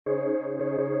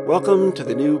Welcome to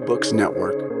the New Books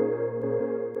Network.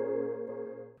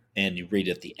 And you read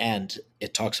at the end,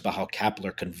 it talks about how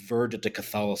Kepler converted to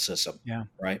Catholicism. Yeah.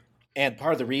 Right. And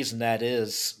part of the reason that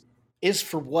is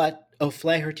for what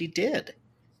O'Flaherty did.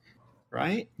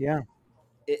 Right. Yeah.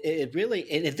 It really,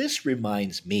 and this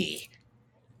reminds me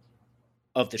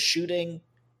of the shooting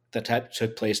that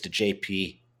took place to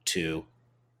JP2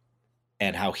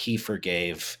 and how he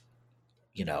forgave,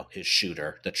 his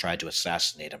shooter that tried to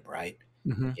assassinate him, right?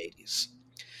 Mm-hmm. In the 80s.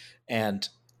 And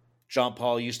John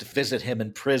Paul used to visit him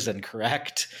in prison,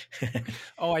 correct?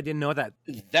 Oh, I didn't know that.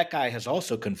 That guy has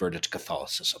also converted to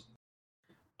Catholicism.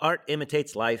 Art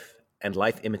imitates life, and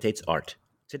life imitates art.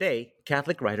 Today,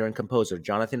 Catholic writer and composer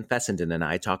Jonathan Fessenden and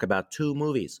I talk about two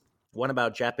movies. One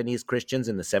about Japanese Christians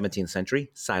in the 17th century,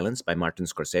 Silence by Martin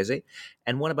Scorsese,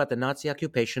 and one about the Nazi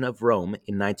occupation of Rome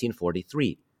in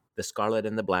 1943, The Scarlet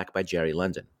and the Black by Jerry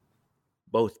London.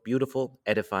 Both beautiful,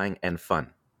 edifying, and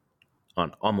fun.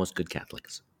 On Almost Good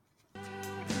Catholics.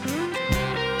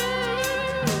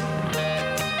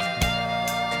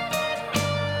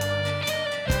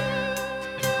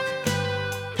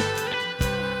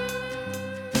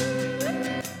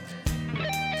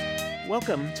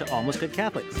 Welcome to Almost Good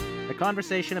Catholics, a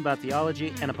conversation about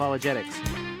theology and apologetics.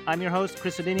 I'm your host,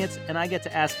 Chris Odinietz, and I get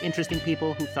to ask interesting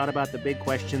people who thought about the big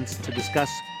questions to discuss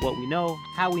what we know,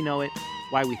 how we know it,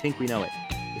 why we think we know it.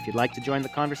 If you'd like to join the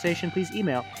conversation, please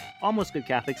email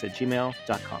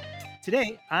almostgoodcatholics@gmail.com.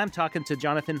 Today, I'm talking to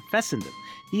Jonathan Fessenden.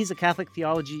 He's a Catholic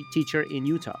theology teacher in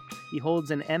Utah. He holds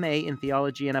an MA in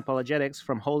theology and apologetics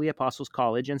from Holy Apostles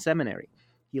College and Seminary.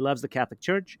 He loves the Catholic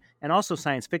Church and also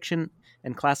science fiction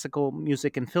and classical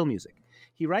music and film music.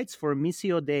 He writes for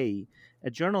Missio Dei, a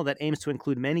journal that aims to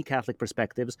include many Catholic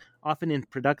perspectives, often in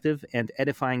productive and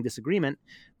edifying disagreement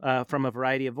from a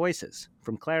variety of voices,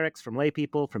 from clerics, from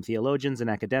laypeople, from theologians and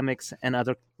academics, and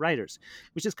other writers,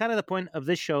 which is kind of the point of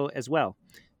this show as well.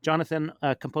 Jonathan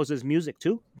composes music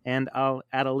too, and I'll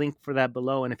add a link for that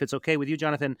below. And if it's okay with you,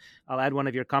 Jonathan, I'll add one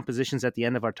of your compositions at the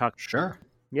end of our talk. Sure.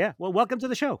 Yeah. Well, welcome to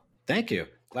the show. Thank you.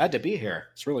 Glad to be here.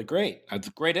 It's really great. It's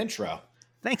a great intro.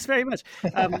 Thanks very much.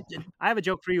 I have a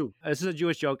joke for you. This is a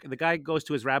Jewish joke. The guy goes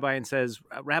to his rabbi and says,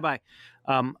 "Rabbi,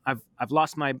 I've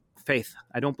lost my faith.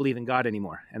 I don't believe in God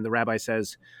anymore." And the rabbi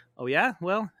says, "Oh yeah?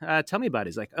 Well, tell me about it."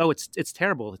 He's like, "Oh, it's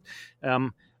terrible.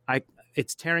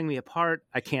 It's tearing me apart.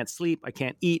 I can't sleep. I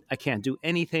can't eat. I can't do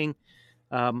anything.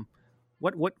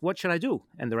 What should I do?"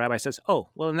 And the rabbi says, "Oh,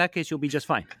 well, in that case, you'll be just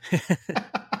fine."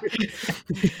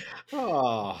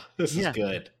 Oh, this is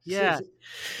good. Yeah. This is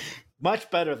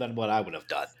much better than what I would have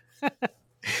done.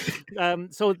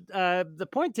 So the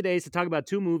point today is to talk about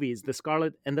two movies, The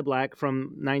Scarlet and the Black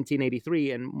from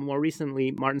 1983, and more recently,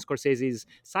 Martin Scorsese's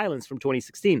Silence from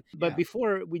 2016. But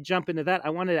before we jump into that, I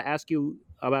wanted to ask you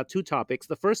about two topics.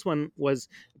 The first one was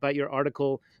about your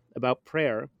article about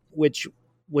prayer, which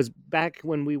was back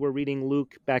when we were reading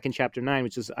Luke back in chapter 9,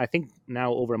 which is, I think,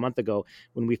 now over a month ago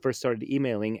when we first started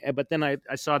emailing. But then I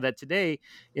saw that today,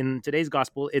 in today's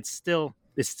gospel, it's still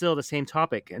the same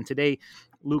topic. And today,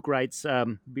 Luke writes,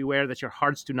 "Beware that your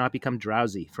hearts do not become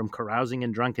drowsy from carousing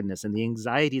and drunkenness and the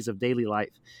anxieties of daily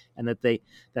life, and that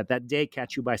day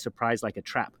catch you by surprise like a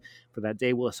trap. For that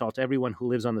day will assault everyone who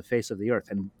lives on the face of the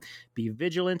earth. And be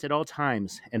vigilant at all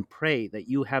times and pray that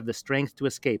you have the strength to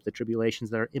escape the tribulations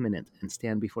that are imminent and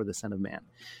stand before the Son of Man."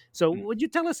 So would you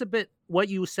tell us a bit what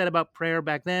you said about prayer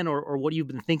back then, or what you've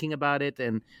been thinking about it,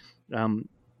 and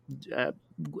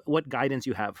what guidance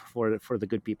you have for the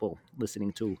good people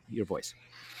listening to your voice?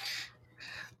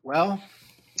 Well,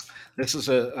 this is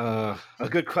a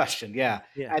good question. Yeah.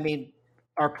 I mean,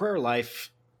 our prayer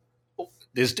life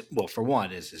is, well, for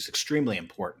one, is extremely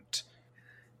important.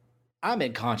 I'm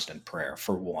in constant prayer,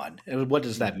 for one. And what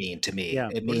does that mean to me? Yeah.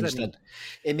 It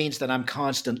means that I'm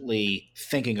constantly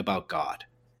thinking about God,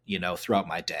 throughout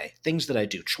my day, things that I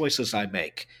do, choices I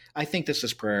make. I think this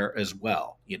is prayer as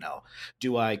well.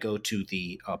 Do I go to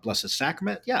the Blessed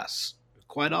Sacrament? Yes,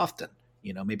 quite often.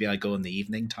 Maybe I go in the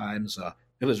evening times.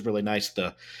 It was really nice.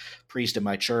 The priest in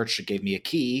my church gave me a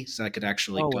key so I could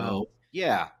actually go. Wow.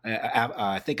 Yeah,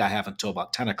 I think I have until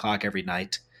about 10 o'clock every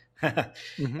night.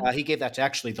 Mm-hmm. He gave that to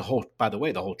actually the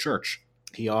whole church.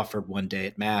 He offered one day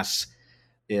at Mass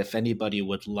if anybody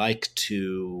would like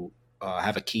to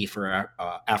have a key for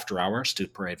after hours to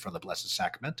pray for the Blessed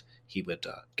Sacrament, he would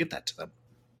give that to them.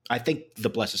 I think the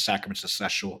Blessed Sacrament is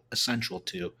essential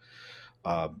to,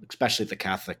 especially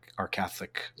our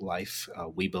Catholic life.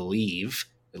 We believe,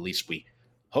 at least we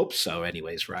hope so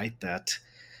anyways, right, that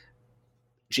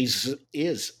Jesus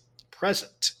is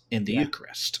present in the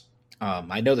Eucharist.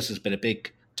 I know this has been a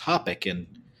big topic in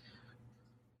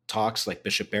talks like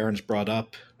Bishop Barron's brought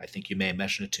up. I think you may have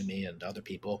mentioned it to me and other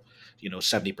people.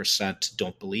 70%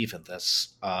 don't believe in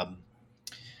this.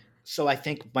 So I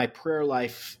think my prayer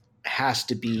life has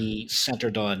to be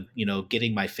centered on,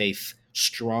 getting my faith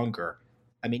stronger.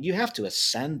 I mean, you have to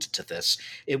ascend to this.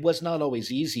 It was not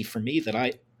always easy for me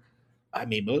that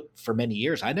for many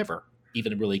years, I never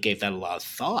even really gave that a lot of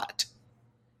thought.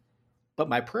 But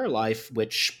my prayer life,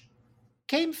 which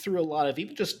came through a lot of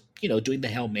even just, doing the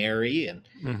Hail Mary,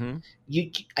 and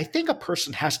I think a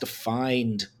person has to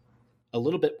find a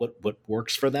little bit what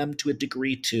works for them to a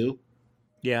degree too.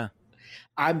 Yeah.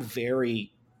 I'm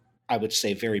I would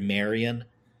say very Marian.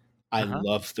 I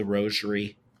love the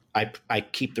rosary. I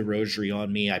keep the rosary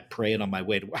on me. I pray it on my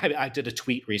way to. I did a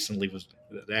tweet recently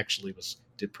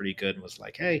did pretty good and was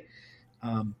like, hey,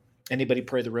 anybody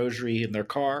pray the rosary in their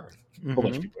car? A whole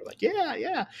bunch of people were like, yeah,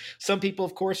 yeah. Some people,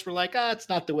 of course, were like, it's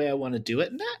not the way I want to do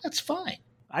it, and that's fine.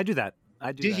 I do that.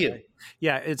 Do you?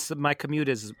 Yeah, it's my commute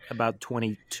is about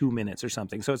 22 minutes or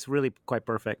something, so it's really quite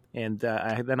perfect. And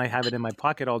then I have it in my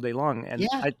pocket all day long. And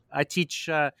I teach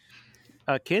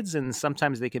kids, and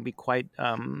sometimes they can be quite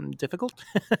difficult.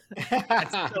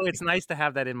 So it's nice to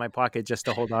have that in my pocket just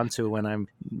to hold on to when I'm,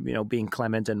 being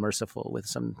clement and merciful with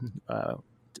some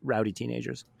rowdy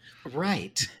teenagers.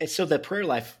 Right. And so the prayer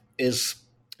life is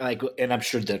like, and I'm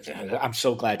sure that I'm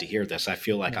so glad to hear this. I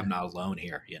feel like I'm not alone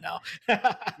here,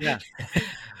 Yeah.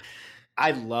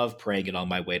 I love praying it on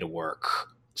my way to work.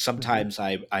 Sometimes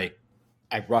I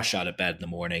rush out of bed in the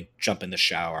morning, jump in the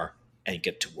shower, and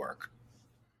get to work.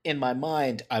 In my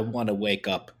mind, I want to wake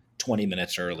up 20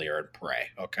 minutes earlier and pray,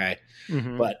 okay?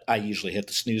 But I usually hit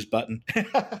the snooze button.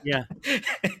 Yeah.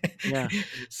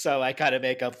 So I kind of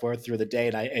make up for it through the day,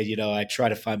 and I try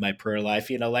to find my prayer life.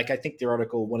 Like I think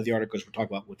one of the articles we're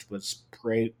talking about, which was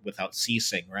pray without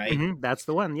ceasing, right? That's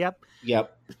the one. Yep.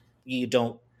 You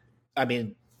don't. I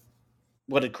mean,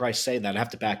 what did Christ say in that? I have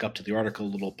to back up to the article a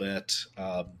little bit.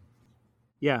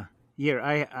 Yeah. Here,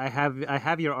 I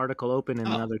have your article open in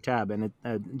another tab, and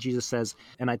Jesus says,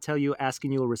 "And I tell you, ask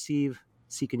and you will receive,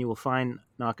 seek and you will find,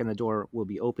 knock and the door will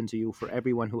be open to you. For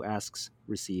everyone who asks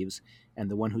receives, and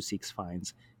the one who seeks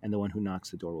finds, and the one who knocks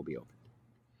the door will be opened."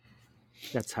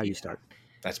 That's how you start.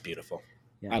 That's beautiful.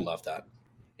 Yeah. I love that.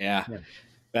 Yeah.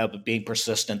 But being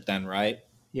persistent, then, right?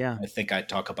 Yeah. I think I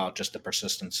talk about just the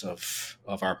persistence of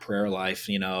our prayer life.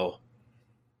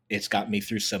 It's got me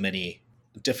through so many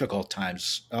difficult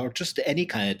times, or just any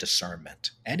kind of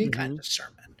discernment,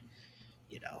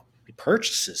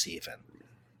 purchases even,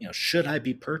 should I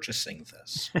be purchasing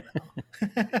this?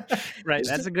 Right.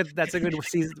 That's a good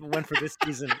one for this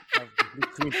season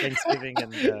between Thanksgiving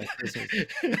and Christmas.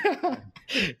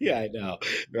 Yeah, I know.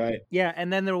 Right. Yeah.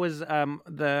 And then there was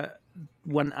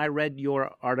when I read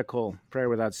your article, Prayer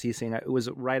Without Ceasing, it was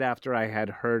right after I had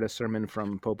heard a sermon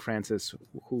from Pope Francis,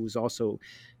 who's also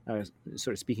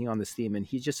sort of speaking on this theme. And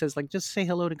he just says, just say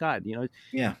hello to God,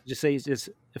 Yeah. Just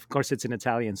of course it's in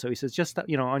Italian. So he says, just, as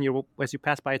you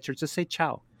pass by a church, just say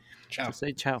ciao. Ciao. Just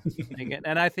say ciao.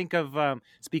 And I think of,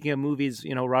 speaking of movies,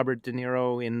 Robert De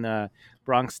Niro in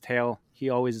Bronx Tale, he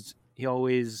always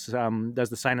does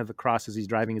the sign of the cross as he's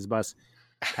driving his bus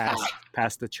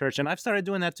past the church. And I've started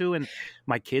doing that too. And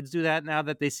my kids do that now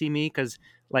that they see me. Because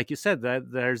like you said,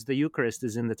 there's the Eucharist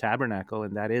is in the tabernacle,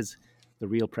 and that is the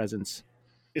real presence.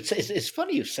 It's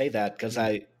funny you say that, because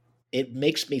it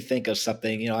makes me think of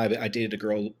something. I dated a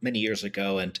girl many years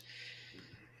ago, and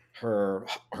her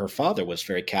father was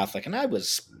very Catholic, and I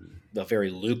was a very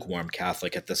lukewarm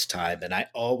Catholic at this time. And I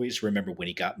always remember when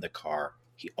he got in the car,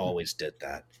 he always did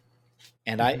that.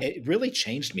 And it really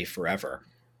changed me forever.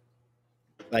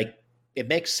 Like, it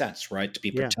makes sense, right? To be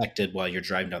protected while you're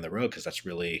driving down the road, because that's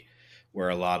really where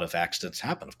a lot of accidents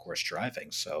happen, of course,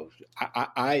 driving. So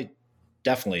I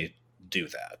definitely do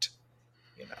that,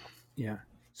 Yeah.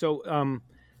 So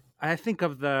I think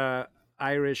of the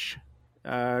Irish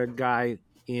guy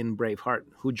in Braveheart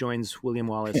who joins William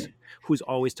Wallace, who's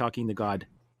always talking to God,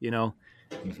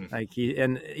 like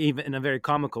and even in a very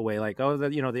comical way, like,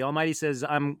 the Almighty says,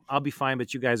 I'll be fine,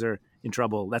 but you guys are in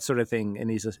trouble, that sort of thing. And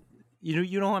he says,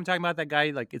 you know who I'm talking about, that guy,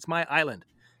 like, it's my island,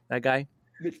 that guy.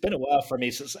 It's been a while for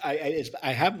me since I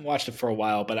haven't watched it for a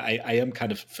while, but I am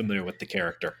kind of familiar with the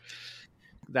character.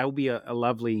 That would be a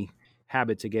lovely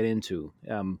habit to get into.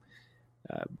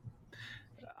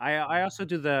 I also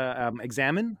do the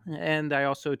examine, and I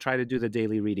also try to do the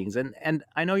daily readings. And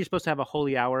I know you're supposed to have a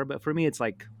holy hour, but for me, it's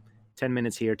like 10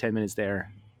 minutes here, 10 minutes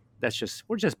there.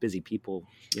 We're just busy people,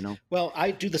 Well,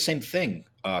 I do the same thing,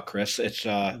 Chris. It's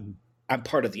I'm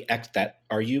part of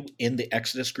are you in the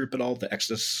Exodus group at all? The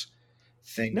Exodus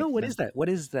thing? No, what is that? What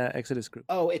is the Exodus group?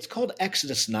 Oh, it's called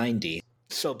Exodus 90.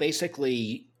 So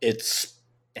basically, it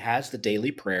has the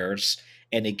daily prayers,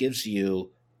 and it gives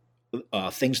you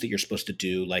things that you're supposed to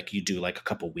do. Like you do like a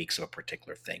couple weeks of a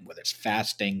particular thing, whether it's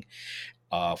fasting,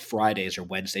 Fridays or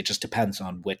Wednesday. It just depends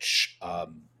on which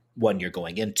one you're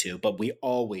going into. But we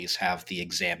always have the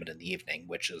examen in the evening,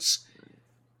 which is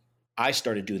I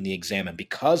started doing the examen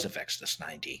because of Exodus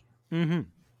 90, and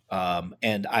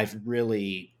I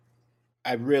really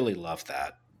love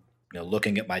that.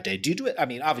 Looking at my day. Do you do it? I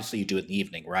mean, obviously you do it in the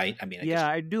evening, right? I mean,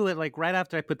 I do it like right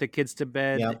after I put the kids to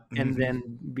bed, Yeah. and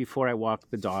then before I walk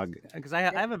the dog, because I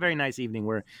have a very nice evening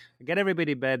where I get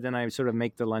everybody to bed, then I sort of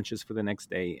make the lunches for the next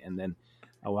day, and then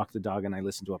I walk the dog and I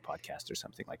listen to a podcast or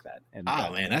something like that. And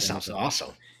man, that sounds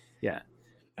awesome. Yeah,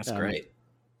 that's great.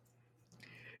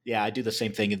 Yeah, I do the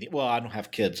same thing. Well, I don't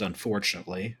have kids,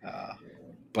 unfortunately,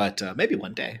 but maybe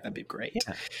one day that'd be great.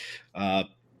 Yeah.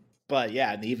 But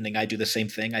yeah, in the evening, I do the same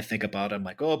thing. I think about it. I'm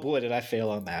like, oh boy, did I fail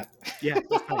on that? Yeah,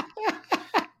 that's right.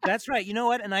 That's right. You know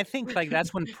what? And I think like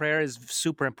that's when prayer is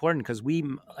super important, because we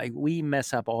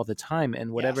mess up all the time,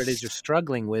 and whatever it is you're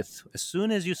struggling with, as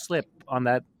soon as you slip on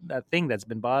that thing that's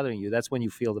been bothering you, that's when you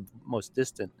feel the most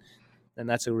distant, and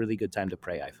that's a really good time to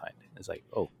pray. I find it's like,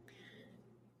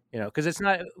 because it's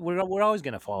not we're always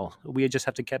going to fall. We just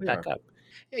have to get back up.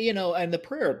 Yeah, and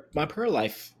my prayer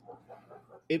life,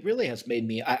 it really has made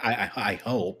me, I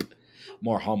hope,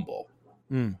 more humble.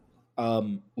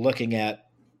 Looking at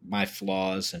my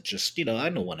flaws and just, I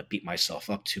don't want to beat myself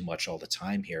up too much all the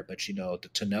time here, but,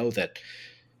 to know that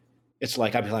it's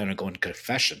like I'm planning on going to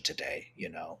confession today,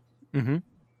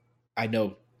 I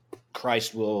know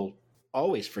Christ will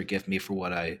always forgive me for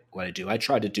what I do. I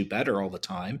try to do better all the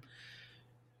time,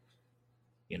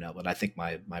 but I think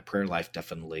my prayer life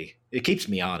definitely, it keeps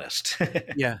me honest.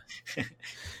 Yeah.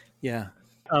 Yeah.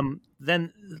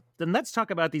 Then let's talk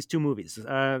about these two movies.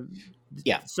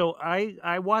 So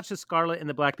I watched The Scarlet and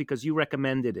the Black because you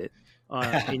recommended it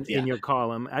in your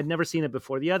column. I'd never seen it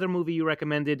before. The other movie you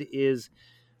recommended is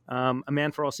A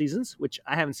Man for All Seasons, which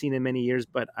I haven't seen in many years,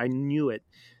 but I knew it.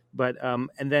 But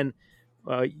and then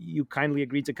you kindly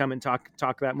agreed to come and talk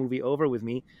that movie over with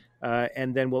me,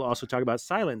 and then we'll also talk about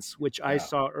Silence, which I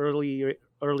saw earlier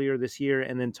this year,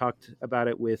 and then talked about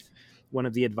it with one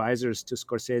of the advisors to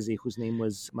Scorsese, whose name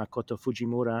was Makoto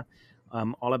Fujimura,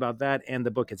 all about that and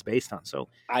the book it's based on. So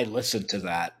I listened to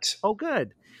that. Oh,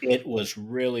 good. It was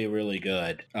really, really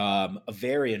good.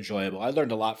 Very enjoyable. I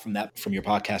learned a lot from your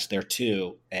podcast there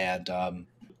too. And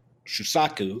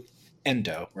Shusaku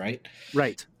Endo, right?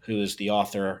 Right. Who is the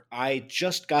author. I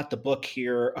just got the book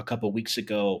here a couple weeks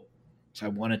ago, so I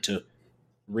wanted to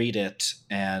read it.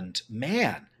 And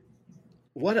man,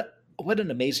 what an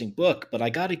amazing book. But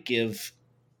I got to give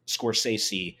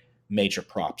Scorsese major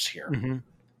props here.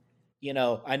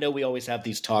 I know we always have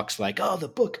these talks like, oh, the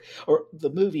book or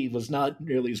the movie was not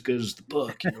nearly as good as the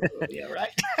book. Yeah,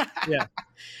 right? Yeah.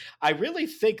 I really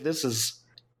think this is,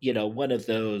 one of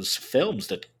those films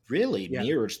that really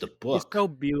mirrors the book. It's so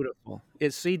beautiful.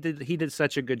 He did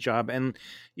such a good job. And,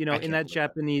 in that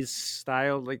Japanese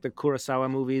style, like the Kurosawa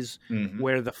movies,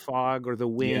 where the fog or the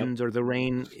wind or the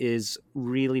rain is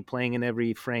really playing in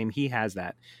every frame, he has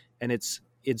that. And it's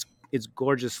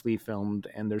gorgeously filmed,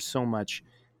 and there's so much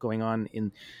going on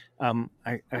in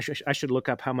I should look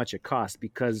up how much it cost,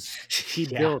 because he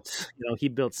built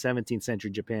 17th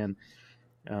century Japan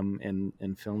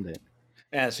and filmed it.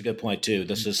 Yeah, that's a good point too.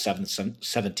 This is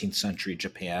 17th century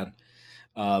Japan.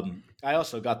 I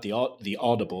also got the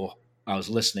Audible. I was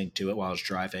listening to it while I was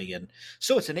driving, and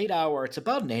so it's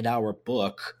about an 8-hour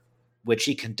book, which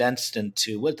he condensed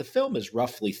into what the film is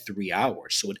roughly 3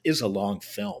 hours. So it is a long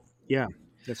film. Yeah,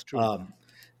 that's true.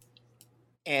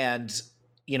 And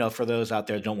for those out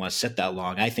there that don't want to sit that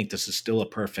long, I think this is still a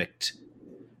perfect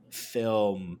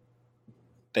film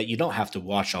that you don't have to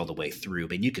watch all the way through,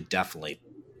 but you could definitely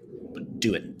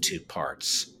do it in 2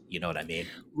 parts. You know what I mean?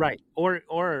 Right. Or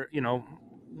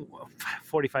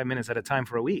 45 minutes at a time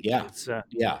for a week. Yeah.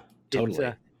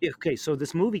 Totally. Okay, so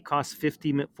this movie cost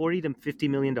 $40 to $50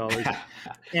 million,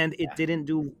 and it didn't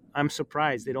do. I'm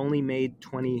surprised it only made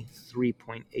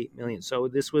 $23.8 million. So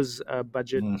this was a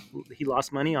budget. He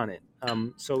lost money on it.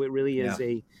 So it really is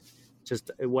it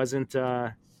wasn't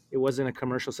a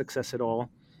commercial success at all.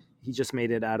 He just made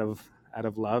it out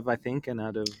of love, I think, and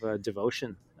out of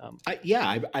devotion.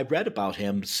 I read about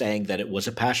him saying that it was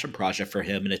a passion project for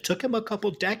him, and it took him a couple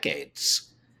decades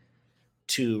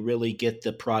to really get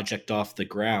the project off the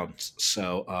ground.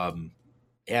 So,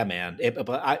 man,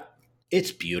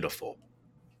 it's beautiful.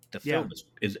 The film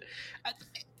is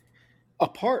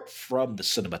apart from the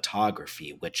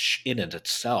cinematography, which in and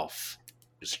itself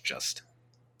is just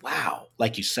wow.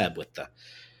 Like you said, with the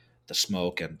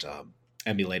smoke and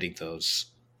emulating those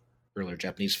earlier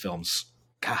Japanese films.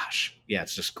 Gosh, yeah,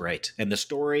 it's just great. And the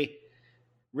story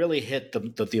really hit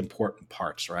the important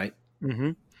parts, right?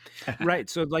 Mm-hmm. Right.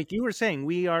 So, like you were saying,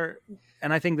 we are,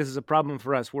 and I think this is a problem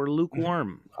for us. We're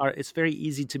lukewarm. It's very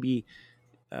easy to be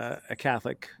a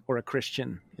Catholic or a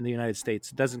Christian in the United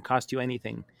States. It doesn't cost you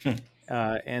anything.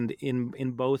 And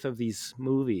in both of these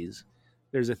movies,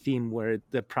 there's a theme where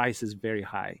the price is very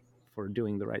high for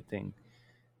doing the right thing.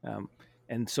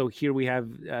 And so here we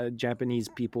have Japanese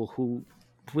people who,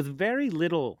 with very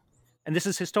little, and this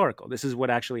is historical, this is what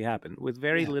actually happened, with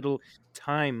very little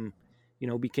time,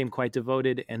 became quite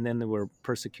devoted, and then they were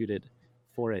persecuted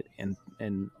for it,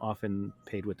 and often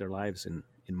paid with their lives in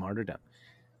martyrdom.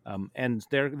 And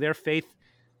their faith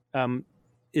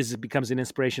becomes an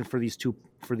inspiration for these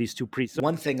two priests.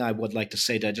 One thing I would like to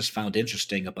say that I just found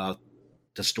interesting about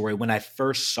the story when I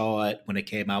first saw it when it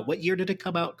came out. What year did it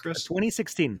come out, Chris?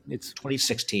 2016. It's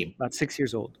 2016. About 6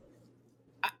 years old.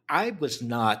 I was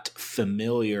not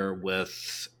familiar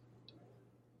with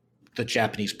the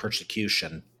Japanese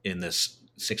persecution in this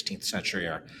 16th century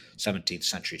or 17th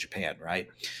century Japan, right?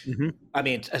 Mm-hmm. I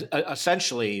mean,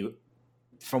 essentially,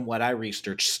 from what I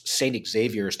researched, Saint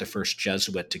Xavier is the first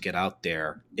Jesuit to get out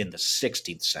there in the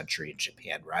 16th century in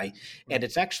Japan, right? And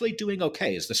it's actually doing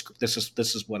okay. This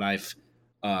is what I've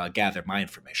gathered my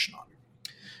information on.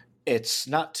 It's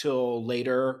not till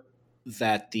later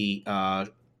that the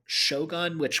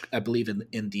shogun, which I believe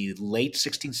in the late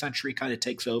 16th century, kind of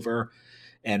takes over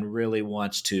and really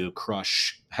wants to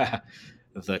crush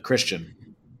the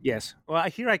Christian. Yes. Well,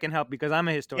 here I can help because I'm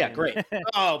a historian. Yeah, great.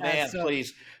 Oh, man,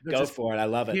 please go for it. I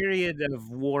love it. Period of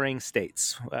warring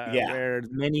states where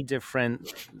many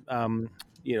different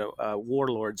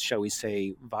warlords, shall we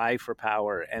say, vie for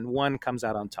power, and one comes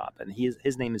out on top, and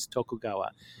his name is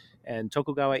Tokugawa. And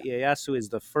Tokugawa Ieyasu is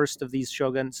the first of these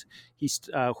shoguns. He's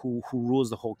who rules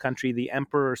the whole country. The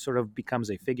emperor sort of becomes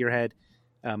a figurehead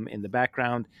in the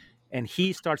background, and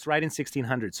he starts right in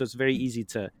 1600. So it's very easy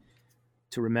to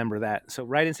remember that. So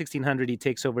right in 1600, he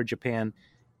takes over Japan,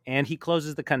 and he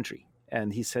closes the country.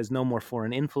 And he says, no more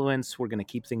foreign influence. We're going to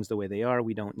keep things the way they are.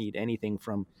 We don't need anything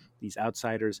from these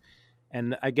outsiders.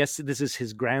 And I guess this is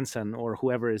his grandson, or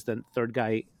whoever is the third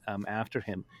guy after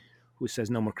him, who says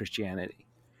no more Christianity.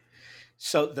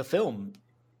 So the film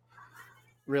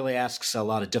really asks a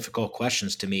lot of difficult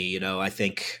questions to me. I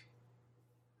think,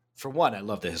 for one, I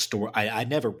love the historical. I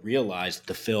never realized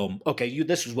the film. Okay,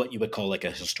 this is what you would call like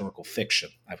a historical fiction.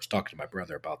 I was talking to my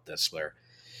brother about this, where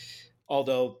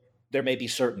although there may be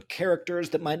certain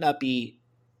characters that might not be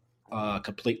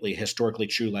completely historically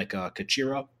true, like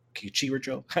Kichiro.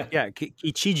 Yeah,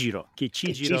 Kichijiro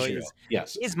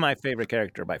is my favorite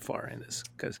character by far in this,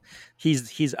 because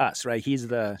he's us, right? He's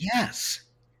the yes.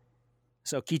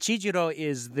 So Kichijiro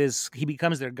is this. He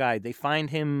becomes their guide. They find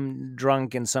him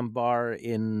drunk in some bar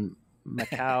in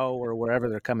Macau or wherever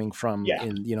they're coming from. Yeah.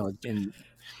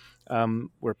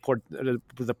 Where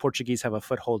the Portuguese have a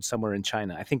foothold somewhere in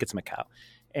China. I think it's Macau,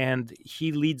 and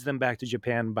he leads them back to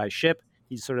Japan by ship.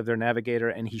 He's sort of their navigator,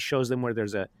 and he shows them where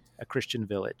there's a Christian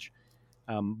village.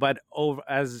 But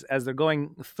as they're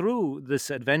going through this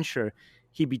adventure,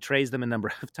 he betrays them a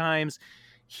number of times.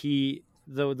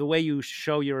 The way you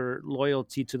show your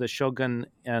loyalty to the shogun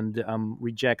and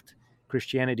reject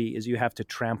Christianity is you have to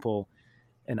trample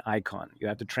an icon. You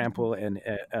have to trample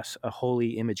a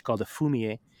holy image called a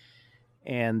fumie.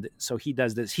 And so he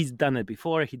does this. He's done it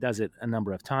before. He does it a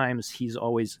number of times. He's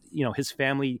always, his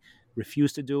family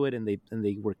refused to do it, and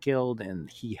they were killed, and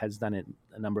he has done it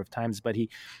a number of times. But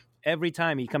every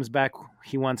time he comes back,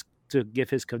 he wants to give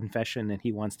his confession, and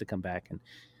he wants to come back.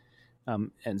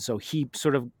 And so he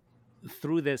sort of,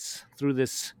 through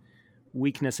this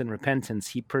weakness and repentance,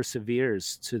 he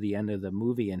perseveres to the end of the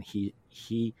movie. And he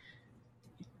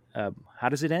how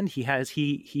does it end?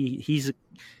 He's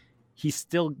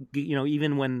still,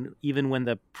 even when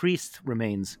the priest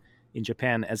remains in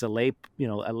Japan as a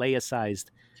laicized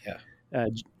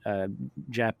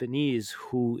Japanese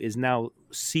who is now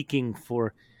seeking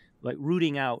for, like,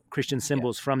 rooting out Christian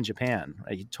symbols from Japan.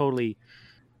 Right? He totally,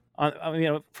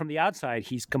 from the outside,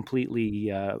 he's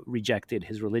completely rejected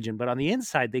his religion, but on the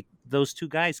inside, those two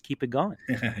guys keep it going.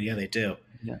 Yeah, they do.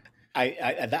 Yeah,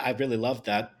 I really love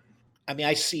that. I mean,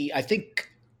 I think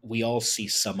we all see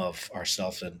some of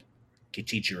ourselves in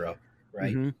Kichijiro,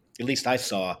 right? Mm-hmm. At least I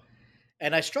saw,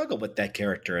 and I struggle with that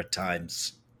character at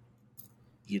times.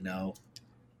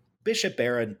 Bishop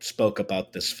Barron spoke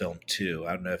about this film too.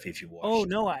 I don't know if you watched. Oh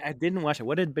no, I didn't watch it.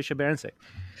 What did Bishop Barron say?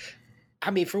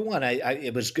 I mean, for one,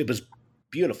 it was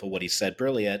beautiful what he said,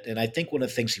 brilliant. And I think one of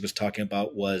the things he was talking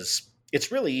about was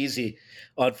it's really easy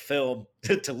on film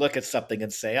to look at something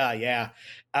and say, "Ah, yeah,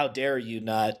 how dare you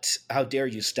not? How dare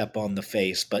you step on the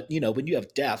face?" But when you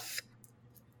have death,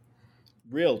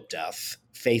 real death,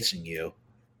 facing you,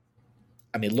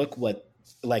 I mean, look what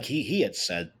like he had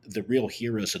said. The real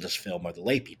heroes of this film are the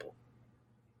lay people.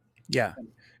 Yeah.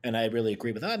 And I really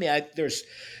agree with that. I mean,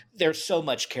 there's so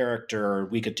much character.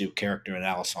 We could do character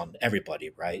analysis on everybody,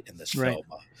 right? In this Right.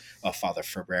 film, Father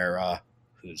Ferreira,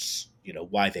 who's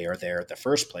why they are there in the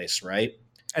first place, right?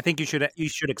 I think you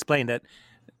should explain that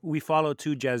we follow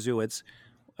two Jesuits,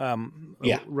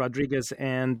 Yeah, Rodriguez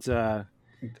and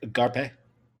Garpe.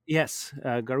 yes,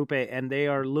 Garupe, and they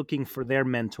are looking for their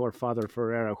mentor, Father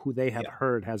Ferreira, who they have Yeah.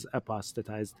 heard has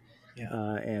apostatized,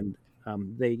 Yeah, and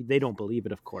they don't believe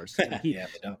it, of course. yeah,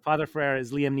 they don't. Father Ferreira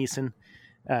is Liam Neeson,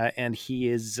 and he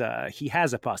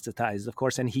has apostatized, of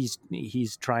course, and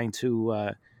he's trying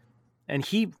to and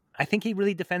I think he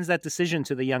really defends that decision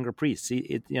to the younger priests.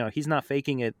 He's not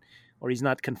faking it, or he's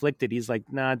not conflicted. He's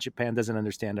like, nah, Japan doesn't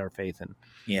understand our faith, and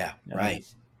Yeah, right.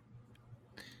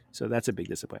 so that's a big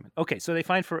disappointment. Okay, so they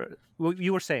find for well,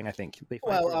 you were saying, I think they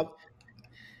find Well,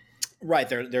 right.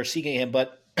 They're seeking him,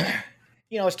 but I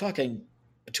was talking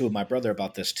to my brother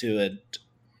about this too, and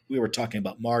we were talking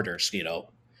about martyrs.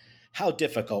 How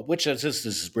difficult. Which this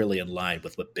is really in line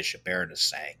with what Bishop Barron is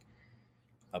saying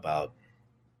about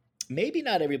maybe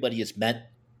not everybody is meant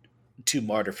to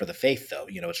martyr for the faith, though.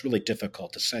 It's really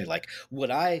difficult to say. Like, would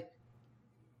I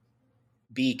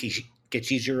be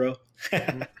Kichijiro?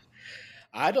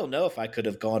 I don't know if I could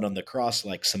have gone on the cross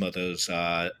like some of those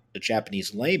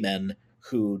Japanese laymen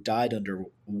who died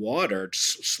underwater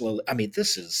slowly. I mean,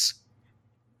 this is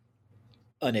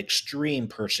an extreme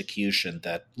persecution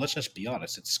that, let's just be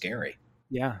honest, it's scary.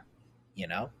 yeah.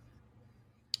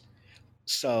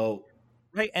 So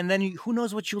Right, and then who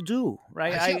knows what you'll do,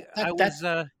 right?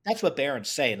 That's what Barron's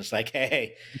saying. It's like,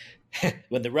 hey,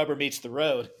 when the rubber meets the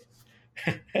road.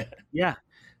 Yeah,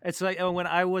 it's like when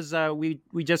I was we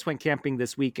just went camping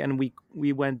this week, and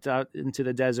we went out into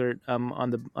the desert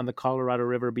on the Colorado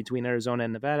River between Arizona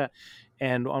and Nevada,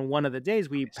 and on one of the days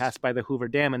we passed by the Hoover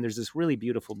Dam, and there's this really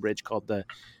beautiful bridge called the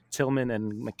Tillman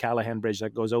and McCallahan Bridge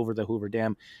that goes over the Hoover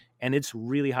Dam, and it's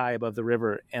really high above the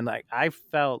river, and like I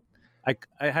felt. I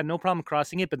had no problem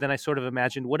crossing it, but then I sort of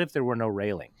imagined, what if there were no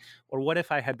railing? Or what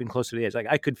if I had been closer to the edge? Like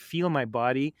I could feel my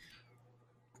body.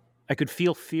 I could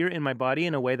feel fear in my body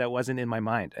in a way that wasn't in my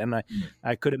mind. And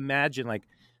I could imagine like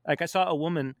I saw a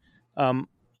woman,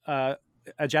 a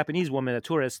Japanese woman, a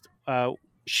tourist,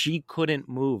 she couldn't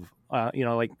move.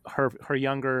 Like her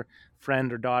younger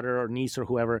friend or daughter or niece or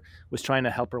whoever was trying to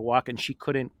help her walk, and she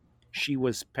couldn't. She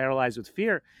was paralyzed with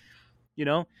fear,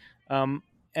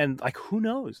 and like, who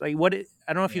knows? Like, I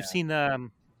don't know if you've seen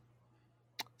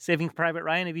Saving Private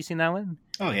Ryan. Have you seen that one?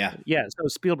 Oh yeah, yeah. So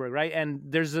Spielberg, right? And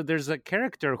there's a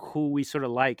character who we sort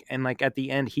of like, and like at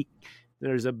the end,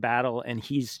 there's a battle, and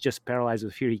he's just paralyzed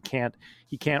with fear. He can't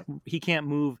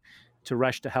move to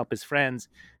rush to help his friends.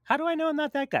 How do I know I'm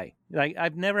not that guy? Like,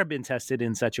 I've never been tested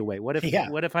in such a way. What if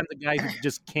I'm the guy who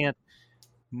just can't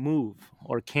move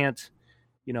or can't,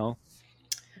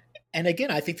 And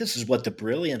again, I think this is what the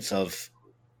brilliance of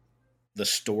the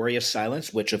story of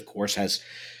Silence, which of course has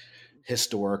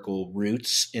historical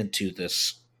roots into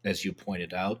this, as you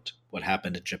pointed out, what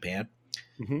happened in Japan.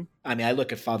 Mm-hmm. I mean, I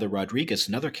look at Father Rodriguez,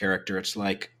 another character. It's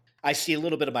like I see a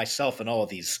little bit of myself in all of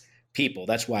these people.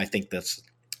 That's why I think this.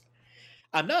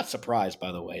 I'm not surprised,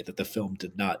 by the way, that the film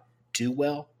did not do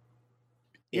well.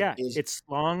 It's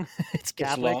long. It's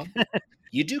Catholic. It's long.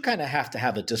 You do kind of have to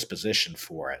have a disposition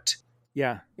for it.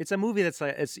 Yeah, it's a movie that's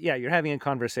like you're having a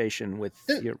conversation with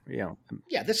your.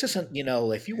 Yeah, this isn't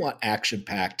if you want action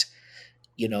packed.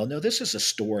 No, this is a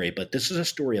story, but this is a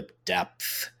story of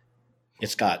depth.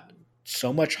 It's got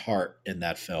so much heart in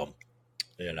that film.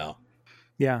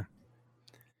 Yeah.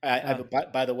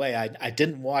 By the way, I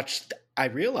didn't watch. I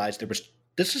realized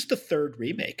this is the third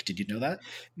remake. Did you know that?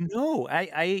 No,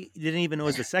 I didn't even know it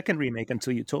was the second remake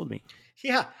until you told me.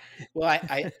 Yeah. Well,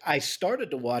 I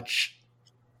started to watch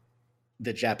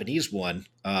the Japanese one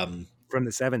from the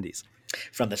 70s.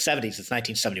 From the 70s. It's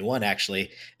 1971,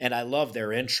 actually. And I love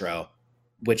their intro,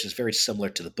 which is very similar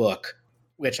to the book,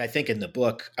 which I think in the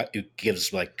book it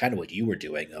gives like kind of what you were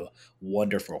doing, a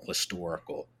wonderful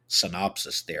historical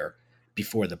synopsis there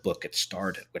before the book gets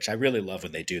started, which I really love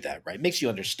when they do that, right? It makes you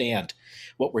understand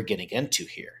what we're getting into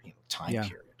here, time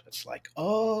period. It's like,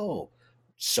 oh,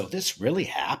 so this really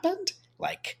happened?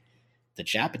 Like the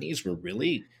Japanese were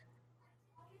really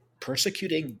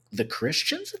persecuting the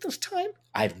Christians at this time?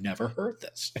 I've never heard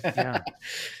this.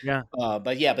 Yeah.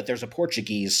 But there's a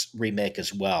Portuguese remake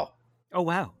as well. Oh,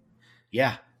 wow.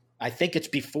 Yeah. I think it's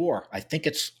before. I think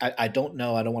it's. I don't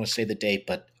know. I don't want to say the date,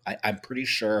 but I'm pretty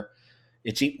sure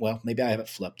it's. Well, maybe I have it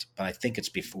flipped, but I think it's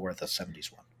before the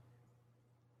 '70s one.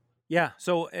 Yeah.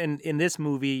 So, in this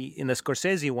movie, in the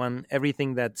Scorsese one,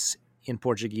 everything that's in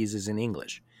Portuguese is in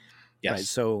English, Yes. right?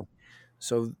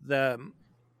 So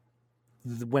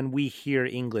when we hear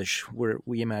English,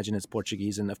 we imagine it's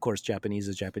Portuguese, and of course, Japanese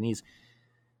is Japanese.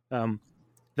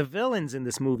 The villains in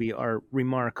this movie are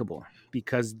remarkable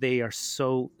because they are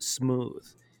so smooth,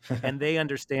 and they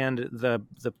understand the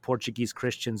Portuguese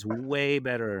Christians way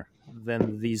better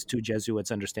than these two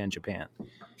Jesuits understand Japan.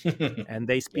 And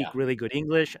they speak Yeah. really good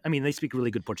English. I mean, they speak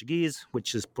really good Portuguese,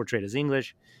 which is portrayed as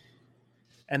English,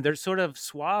 and they're sort of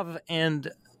suave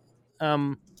and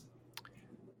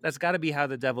that's got to be how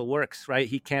the devil works, right?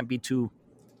 He can't be too.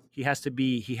 He has to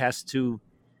be. He has to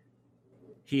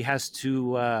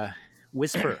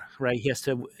whisper, right? He has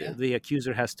to. Yeah. The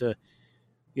accuser has to,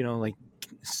 like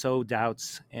sow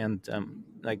doubts and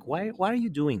like, why are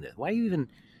you doing this? Why are you even?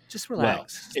 Just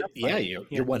relax. Well,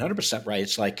 you're 100% right.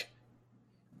 It's like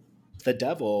the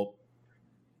devil,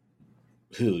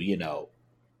 who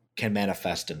can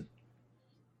manifest in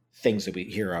things that we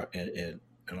hear in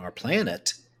our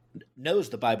planet, knows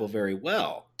the Bible very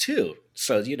well too.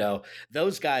 So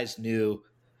those guys knew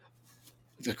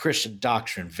the Christian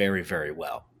doctrine very, very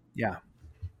well. Yeah.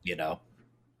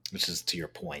 Which is to your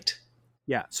point.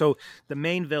 Yeah. So the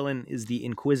main villain is the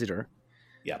Inquisitor.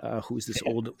 Yeah. Who's this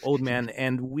old man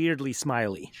and weirdly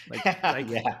smiley, like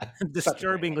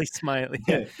disturbingly smiley.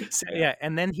 So, yeah.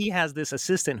 And then he has this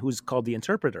assistant who's called the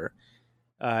Interpreter.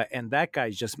 And that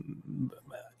guy's just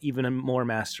even more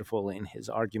masterful in his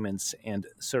arguments and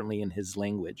certainly in his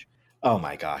language. Oh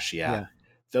my gosh, yeah.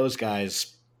 Those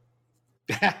guys.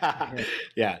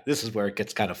 Yeah, this is where it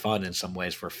gets kind of fun in some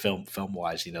ways for film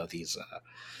wise. These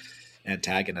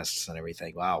antagonists and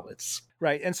everything. Wow, it's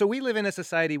right. And so we live in a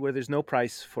society where there's no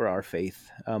price for our faith.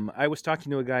 I was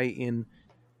talking to a guy in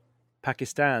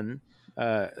Pakistan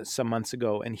some months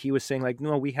ago, and he was saying, like,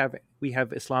 no, we have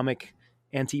Islamic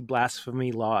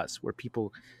anti-blasphemy laws where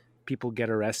people get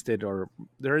arrested, or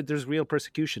there's real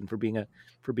persecution for being a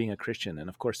Christian. And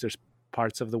of course, there's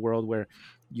parts of the world where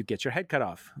you get your head cut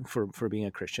off for being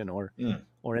a Christian, or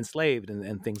enslaved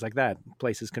and things like that.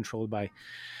 Places controlled by,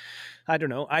 I don't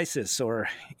know, ISIS or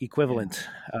equivalent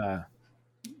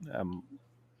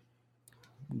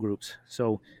groups.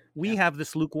 So we have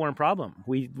this lukewarm problem.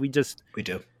 We do.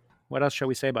 What else shall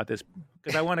we say about this?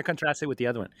 Because I want to contrast it with the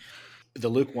other one. The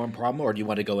lukewarm problem, or do you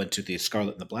want to go into the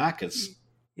Scarlet and the Black?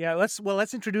 Yeah, let's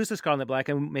introduce the Scarlet and the Black,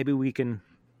 and maybe we can.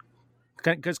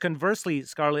 Because conversely,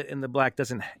 Scarlet and the Black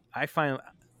doesn't. I found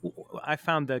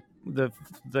the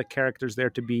characters there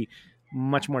to be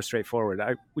much more straightforward.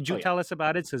 Would you tell us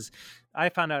about it? Because I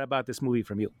found out about this movie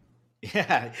from you.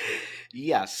 Yeah.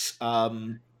 Yes.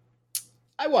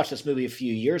 I watched this movie a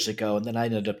few years ago, and then I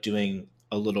ended up doing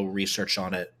a little research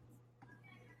on it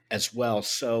as well.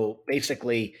 So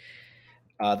basically,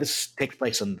 this takes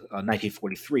place in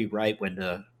 1943, right, when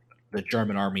the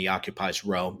German army occupies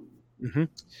Rome. Mm-hmm.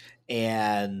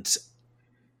 And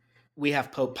we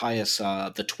have Pope Pius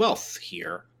the 12th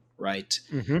here, right?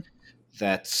 Mm-hmm.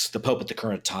 That's the Pope at the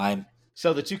current time.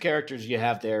 So the two characters you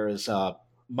have there is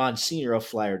Monsignor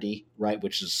O'Flaherty, right,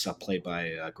 which is played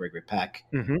by Gregory Peck.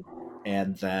 Mm-hmm.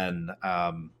 And then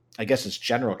I guess it's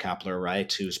General Kappler,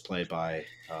 right, who's played by...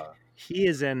 he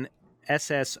is an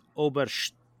SS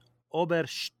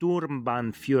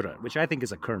Obersturmbannführer, which I think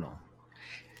is a colonel.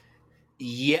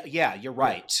 Yeah, you're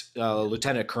right.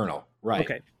 Lieutenant Colonel, right.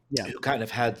 Okay, yeah. Who kind of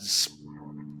heads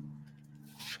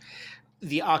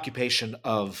the occupation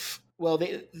of... Well,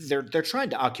 they're trying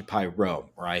to occupy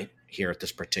Rome, right, here at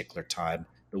this particular time.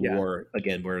 The war,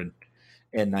 again, we're in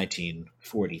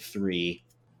 1943.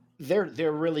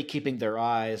 They're really keeping their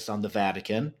eyes on the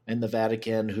Vatican, and the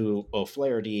Vatican, who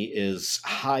O'Flaherty is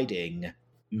hiding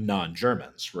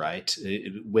non-Germans, right?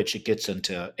 Which it gets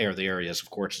into the areas, of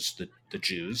course, is the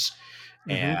Jews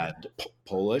and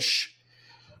Polish,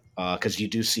 because you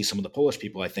do see some of the Polish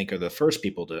people, I think, are the first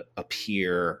people to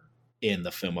appear in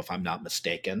the film, if I'm not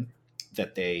mistaken,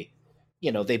 that they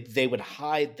would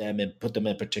hide them and put them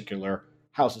in particular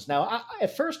houses. Now,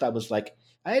 at first I was like,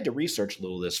 I had to research a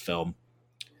little of this film.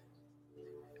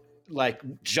 Like,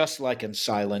 just like in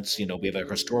Silence, we have a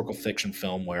historical fiction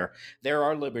film where there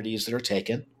are liberties that are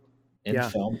taken in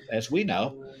film, as we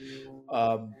know.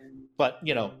 But,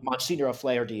 Monsignor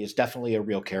O'Flaherty is definitely a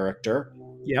real character.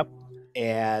 Yep.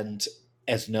 And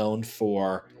as known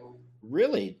for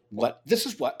really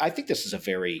I think this is a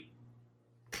very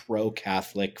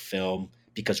pro-Catholic film,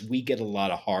 because we get a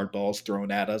lot of hardballs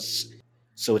thrown at us.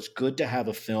 So it's good to have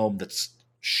a film that's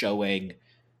showing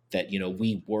that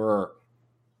we were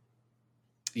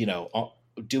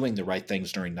doing the right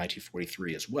things during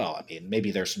 1943 as well. I mean,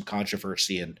 maybe there's some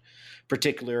controversy in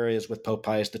particular areas with Pope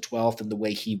Pius XII and the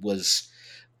way he was.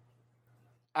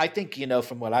 I think,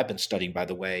 from what I've been studying, by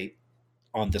the way,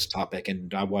 on this topic,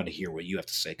 and I want to hear what you have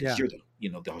to say because you're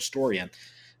the historian.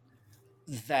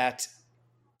 That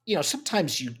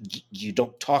sometimes you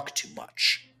don't talk too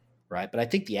much, right? But I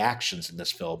think the actions in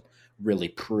this film really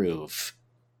prove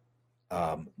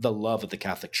the love of the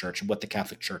Catholic Church and what the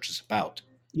Catholic Church is about.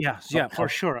 For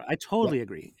sure. I totally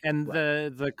agree. And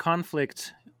the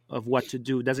conflict of what to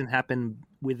do doesn't happen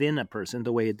within a person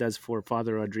the way it does for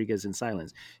Father Rodriguez in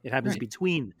Silence. It happens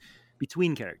between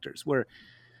characters, where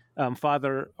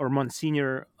Father or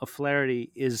Monsignor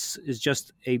O'Flaherty is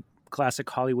just a classic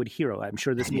Hollywood hero. I'm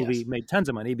sure this movie made tons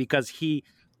of money because he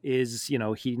is,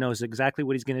 he knows exactly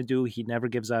what he's going to do. He never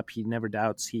gives up. He never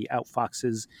doubts. He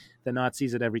outfoxes the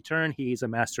Nazis at every turn. He's a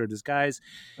master of disguise.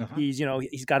 He's,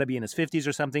 he's got to be in his 50s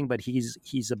or something, but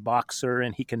he's a boxer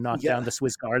and he can knock down the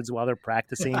Swiss guards while they're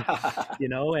practicing,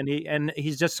 and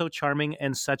he's just so charming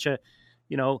and such a,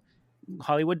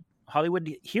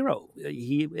 Hollywood hero.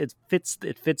 It fits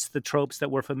the tropes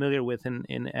that we're familiar with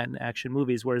in action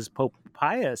movies. Whereas Pope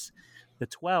Pius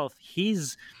XII,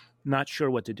 he's not sure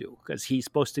what to do because he's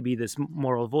supposed to be this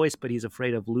moral voice, but he's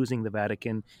afraid of losing the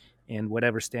Vatican and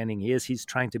whatever standing he is. He's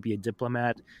trying to be a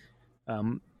diplomat,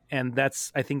 and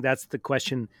I think that's the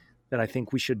question that I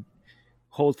think we should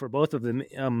hold for both of them.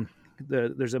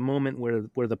 There's a moment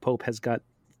where the Pope has got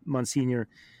Monsignor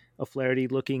O'Flaherty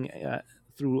looking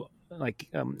through.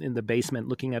 In the basement,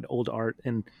 looking at old art,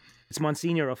 and it's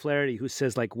Monsignor O'Flaherty who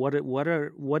says,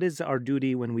 what is our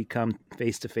duty when we come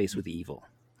face to face with evil,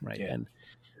 right? Yeah. And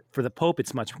for the Pope,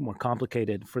 it's much more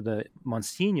complicated. For the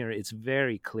Monsignor, it's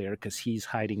very clear because he's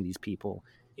hiding these people,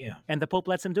 and the Pope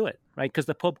lets him do it, right? Because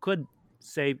the Pope could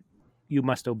say, "You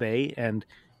must obey," and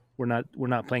we're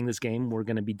not playing this game. We're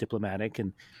going to be diplomatic,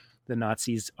 and the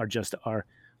Nazis are just our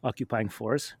occupying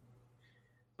force.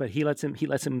 But he lets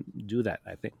him do that,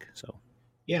 I think. So,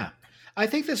 yeah, I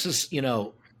think this is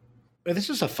this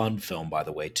is a fun film, by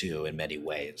the way, too, in many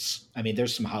ways. I mean,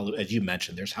 there's some Hollywood, as you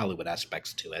mentioned, there's Hollywood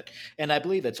aspects to it, and I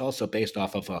believe it's also based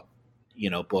off of a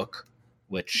book,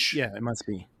 which it must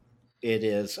be. It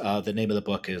is the name of the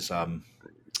book is the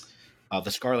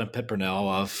Scarlet Pimpernel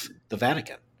of the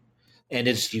Vatican, and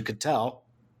as you could tell,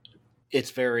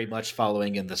 it's very much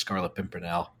following in the Scarlet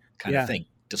Pimpernel kind of thing,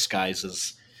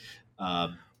 disguises.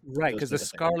 Right, because the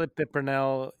Scarlet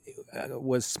Pimpernel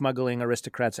was smuggling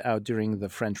aristocrats out during the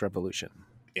French Revolution,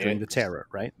 during the Terror,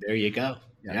 right? There you go.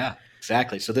 Yeah,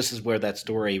 exactly. So this is where that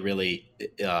story really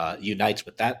unites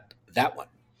with that one.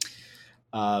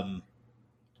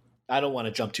 I don't want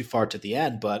to jump too far to the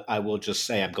end, but I will just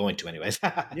say I'm going to anyways.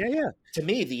 To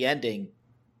me, the ending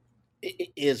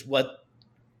is what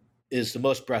is the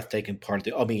most breathtaking part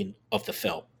of the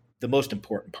film, the most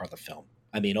important part of the film.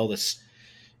 I mean, all this.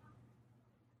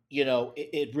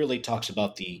 It really talks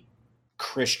about the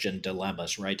Christian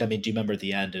dilemmas, right? I mean, do you remember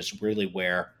the end is really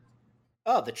where,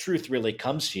 the truth really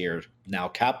comes here. Now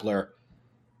Kepler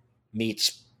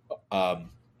meets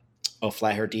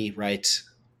O'Flaherty, right?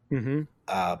 Mm-hmm.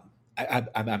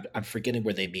 I'm forgetting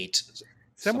where they meet.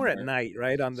 Somewhere at night,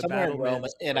 right? On the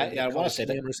battlements. And I want to say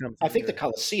that I think the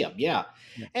Colosseum, yeah.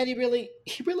 And he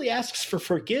really asks for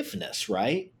forgiveness,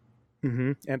 right?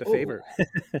 Mm-hmm. And a favor.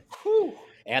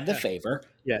 And the favor.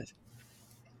 Yes.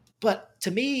 But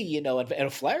to me, and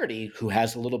O'Flaherty, who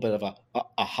has a little bit of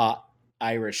a hot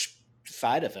Irish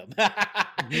side of him,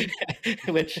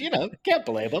 which, can't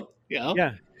blame him.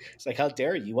 Yeah. It's like, how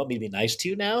dare you? You want me to be nice to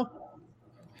you now?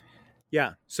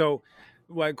 Yeah. So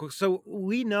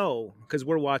we know, because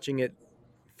we're watching it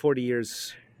 40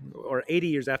 years or 80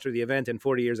 years after the event and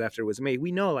 40 years after it was made,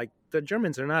 we know the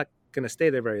Germans are not going to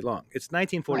stay there very long. It's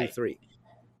 1943,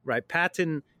 right?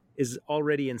 Patton is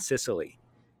already in Sicily,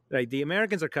 right? The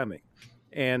Americans are coming,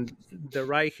 and the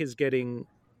Reich is getting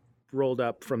rolled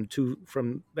up and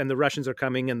the Russians are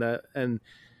coming, and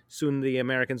soon the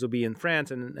Americans will be in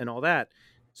France and all that.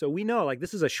 So we know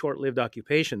this is a short-lived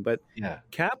occupation. But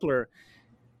Kepler,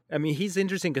 I mean, he's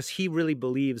interesting because he really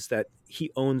believes that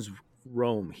he owns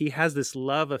Rome. He has this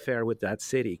love affair with that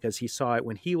city because he saw it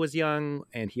when he was young,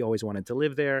 and he always wanted to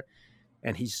live there.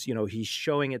 And he's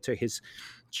showing it to his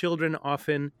children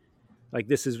often.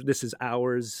 This is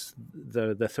ours.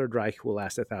 The Third Reich will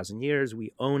last 1,000 years.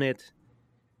 We own it.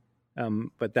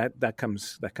 But that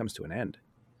comes to an end.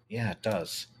 Yeah, it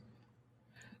does.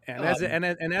 And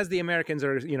as the Americans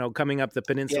are coming up the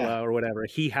peninsula or whatever,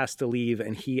 he has to leave,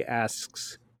 and he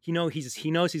asks he knows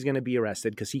he's going to be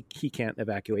arrested because he can't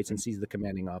evacuate since he's the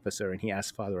commanding officer, and he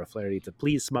asks Father O'Flaherty to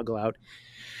please smuggle out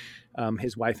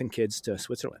his wife and kids to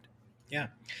Switzerland. Yeah,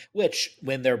 which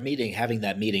when they're having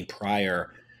that meeting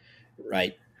prior,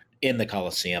 right, in the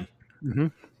Colosseum. Mm-hmm.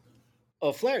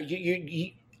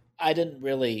 O'Flaherty, I didn't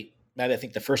really. I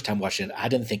think the first time watching it, I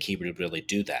didn't think he would really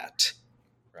do that.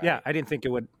 Right? Yeah, I didn't think it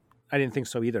would. I didn't think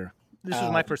so either. This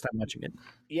was my first time watching it.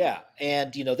 Yeah,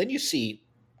 and then you see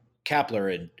Kepler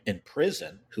in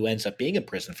prison, who ends up being in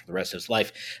prison for the rest of his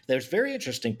life. There's a very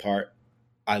interesting part.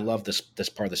 I love this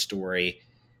part of the story.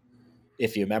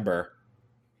 If you remember,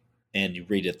 and you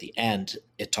read at the end,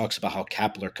 it talks about how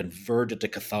Kepler converted to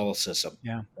Catholicism.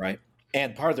 Yeah. Right.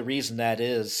 And part of the reason that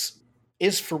is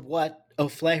for what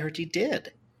O'Flaherty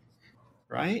did.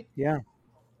 Right. Yeah.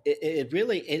 It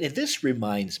really, and this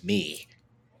reminds me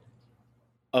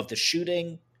of the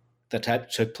shooting that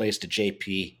took place to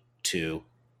JP2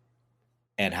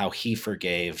 and how he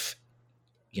forgave,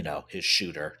 his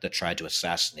shooter that tried to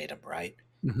assassinate him, right?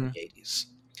 Mm-hmm. In the 80s.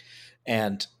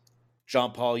 And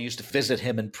John Paul used to visit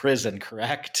him in prison,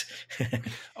 correct?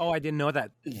 Oh, I didn't know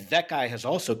that. That guy has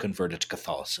also converted to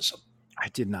Catholicism. I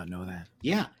did not know that.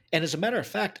 Yeah. And as a matter of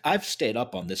fact, I've stayed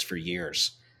up on this for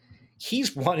years.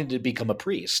 He's wanting to become a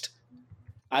priest.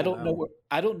 I don't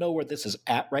know where this is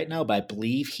at right now, but I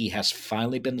believe he has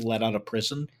finally been let out of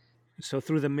prison. So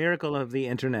through the miracle of the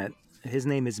internet, his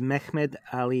name is Mehmed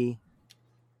Ali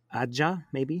Adja,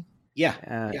 maybe?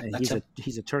 Yeah.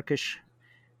 He's a Turkish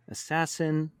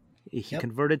assassin. He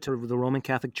converted to the Roman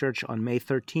Catholic Church on May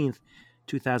 13th,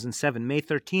 2007. May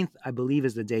 13th, I believe,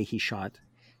 is the day he shot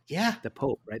the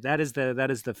Pope, right? That is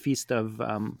the feast of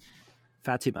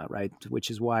Fatima, right?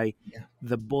 Which is why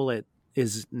the bullet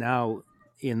is now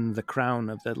in the crown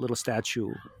of that little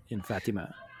statue in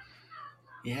Fatima.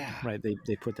 Yeah. Right,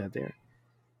 they put that there.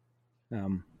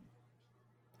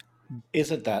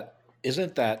 Isn't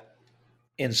that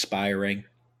inspiring?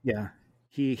 Yeah.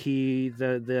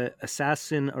 The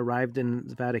assassin arrived in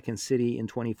the Vatican City in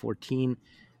 2014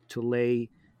 to lay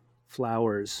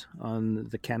flowers on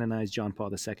the canonized John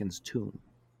Paul II's tomb.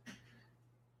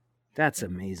 That's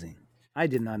amazing. I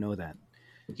did not know that.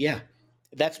 Yeah.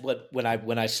 That's what when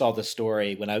I saw the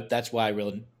story, that's why I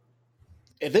really,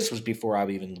 and this was before I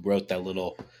even wrote that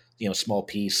little, small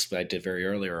piece that I did very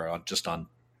earlier on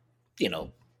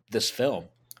this film,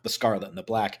 The Scarlet and the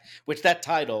Black, which that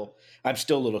title I'm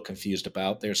still a little confused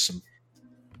about. There's some,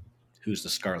 who's the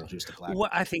Scarlet, who's the Black? Well,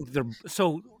 I think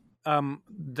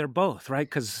they're both, right?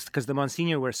 Because the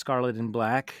Monsignor wears scarlet and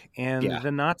black, and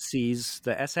the Nazis,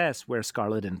 the SS, wear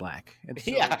scarlet and black. And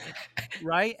so,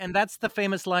 right? And that's the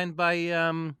famous line by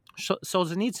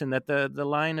Solzhenitsyn, that the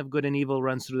line of good and evil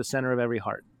runs through the center of every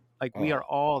heart. Like, we are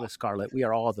all the scarlet, we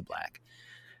are all the black,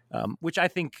 which I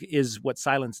think is what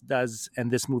Silence does,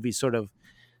 and this movie sort of,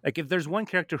 like, if there's one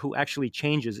character who actually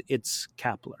changes, it's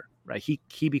Kepler, right?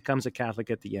 He becomes a Catholic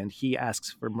at the end. He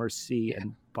asks for mercy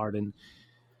and pardon.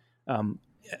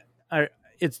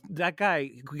 It's that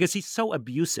guy, because he's so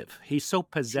abusive. He's so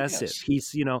possessive.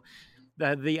 He's,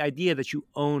 the idea that you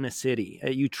own a city,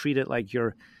 you treat it like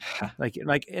you're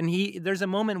and there's a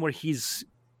moment where he's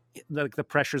like, the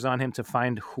pressure's on him to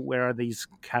find where are these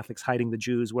Catholics hiding the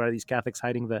Jews? Where are these Catholics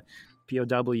hiding the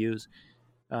POWs?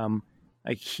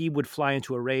 Like, he would fly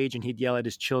into a rage and he'd yell at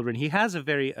his children. He has a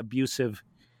very abusive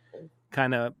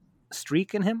kind of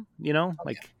streak in him,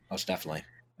 Most definitely.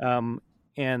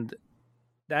 And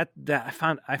that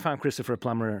I found Christopher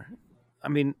Plummer, I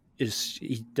mean,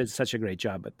 he did such a great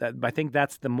job. But I think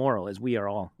that's the moral: is we're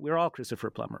all Christopher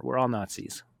Plummer. We're all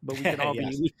Nazis, but we can all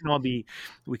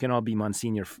we can all be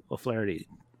Monsignor O'Flaherty.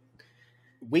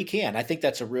 We can. I think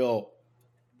that's a real,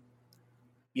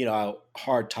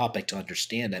 hard topic to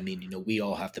understand. I mean, we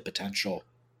all have the potential,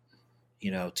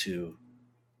 to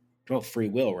free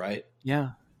will, right?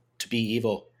 Yeah. To be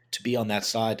evil, to be on that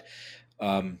side.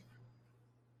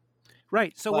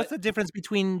 Right. So what's the difference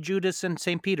between Judas and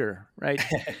St. Peter, right?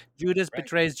 Judas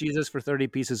betrays Jesus for 30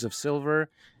 pieces of silver.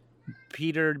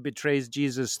 Peter betrays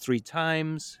Jesus 3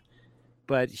 times,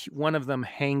 but one of them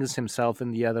hangs himself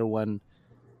and the other one,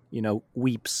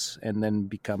 weeps and then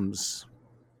becomes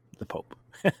the Pope.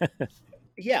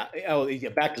 Yeah. Oh,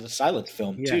 back to the Silent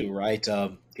film too, right?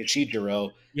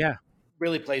 Kishijiro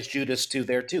really plays Judas too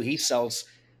there too. He sells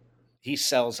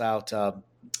out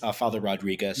Father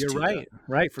Rodriguez. You're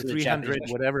right, for 300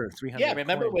 whatever, 300. Yeah,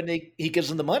 remember when he gives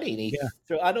him the money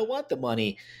and I don't want the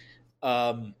money.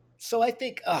 So I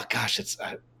think, oh gosh,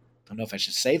 I don't know if I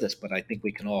should say this, but I think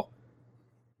we can all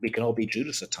be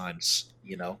Judas at times,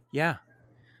 Yeah.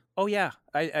 Oh yeah,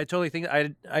 I totally think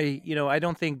I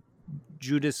don't think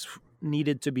Judas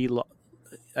needed to be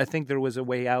I think there was a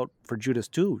way out for Judas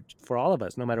too, for all of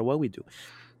us, no matter what we do.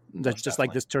 That's Most just like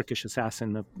definitely. this Turkish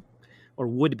assassin or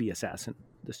would-be assassin.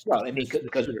 Well, I mean,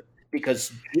 This shooter.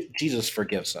 because Jesus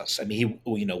forgives us. I mean,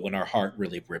 when our heart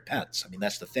really repents. I mean,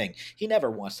 that's the thing. He never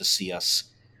wants to see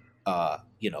us, for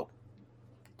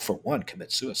one,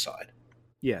 commit suicide.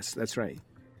 Yes, that's right.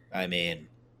 I mean,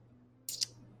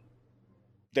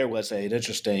 there was an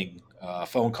interesting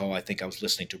phone call. I think I was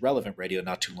listening to Relevant Radio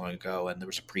not too long ago, and there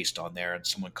was a priest on there, and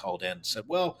someone called in and said,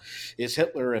 "Well, is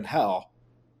Hitler in hell?"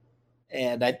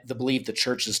 And I believe the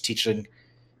church's teaching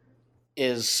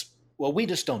is, well, we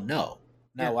just don't know.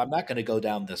 Now, I'm not going to go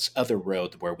down this other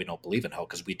road where we don't believe in hell,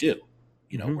 because we do.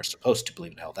 We're supposed to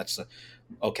believe in hell. That's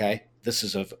okay. This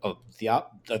is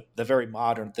the very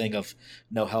modern thing of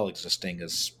no hell existing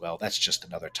is, well, that's just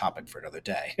another topic for another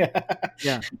day.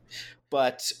 Yeah.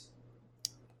 But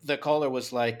the caller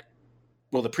was like,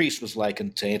 well, the priest was like,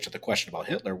 and to answer the question about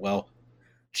Hitler, well,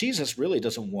 Jesus really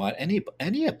doesn't want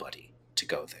anybody to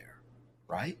go there,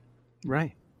 right?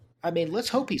 Right. I mean, let's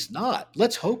hope he's not.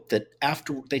 Let's hope that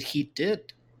after that he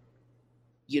did,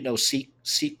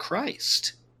 seek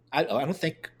Christ. I don't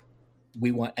think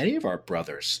we want any of our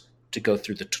brothers to go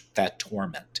through that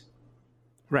torment,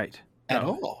 right? At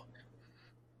all,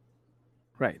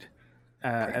 right?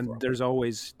 And there's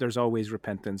always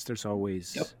repentance. There's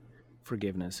always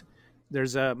forgiveness.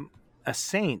 There's a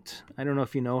saint. I don't know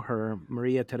if you know her,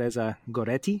 Maria Teresa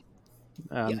Goretti.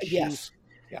 Yes.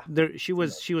 Yeah. She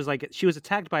was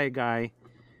attacked by a guy,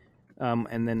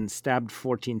 and then stabbed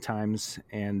 14 times,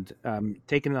 and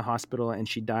taken to the hospital, and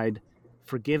she died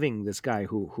forgiving this guy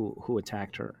who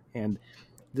attacked her. And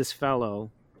this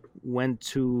fellow went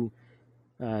to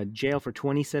jail for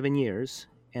 27 years,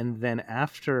 and then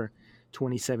after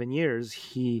 27 years,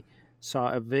 he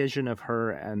saw a vision of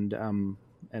her and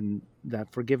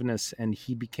that forgiveness, and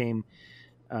he became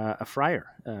a friar,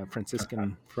 a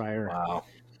Franciscan friar. Wow.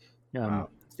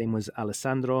 His name was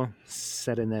Alessandro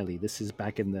Serenelli. This is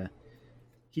back in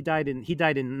he died in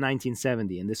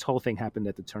 1970, and this whole thing happened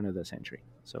at the turn of the century.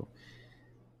 So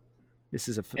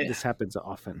this happens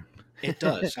often. It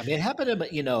does. I mean, it happened, but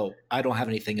I don't have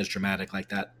anything as dramatic like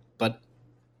that. But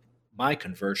my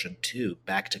conversion too,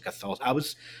 back to Catholicism,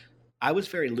 I was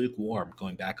very lukewarm.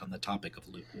 Going back on the topic of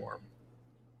lukewarm,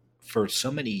 for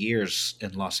so many years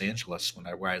in Los Angeles,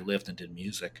 where I lived and did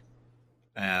music,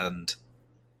 and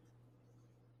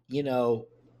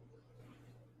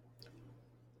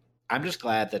I'm just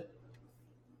glad that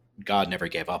God never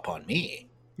gave up on me.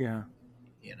 Yeah.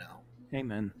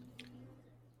 Amen.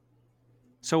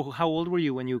 So how old were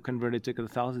you when you converted to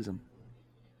Catholicism?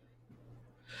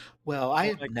 Well,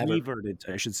 I never reverted,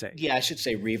 I should say. Yeah, I should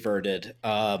say reverted.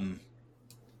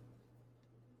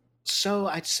 So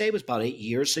I'd say it was about 8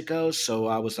 years ago. So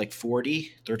I was like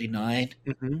 40, 39.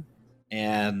 Mm-hmm.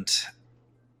 And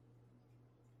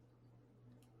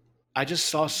I just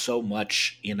saw so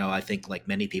much, I think like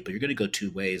many people, you're going to go two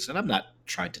ways. And I'm not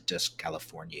trying to diss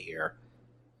California here.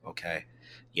 Okay.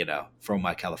 For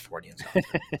my Californians.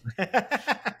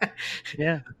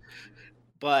 Yeah.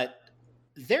 But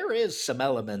there is some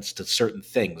elements to certain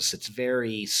things. It's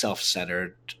very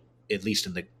self-centered, at least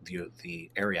in the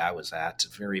area I was at.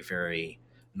 Very, very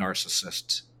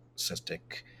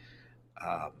narcissistic.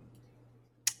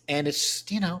 And it's,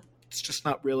 it's just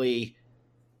not really...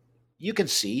 You can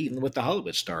see even with the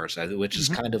Hollywood stars, which is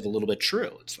kind of a little bit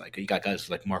true. It's like you got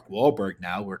guys like Mark Wahlberg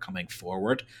now who are coming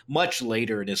forward much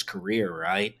later in his career,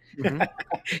 right? Mm-hmm.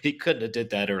 He couldn't have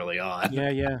did that early on.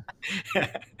 Yeah.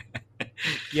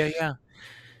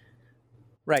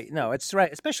 Right. No, it's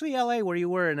right. Especially LA, where you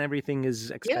were, and everything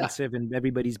is expensive, and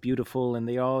everybody's beautiful, and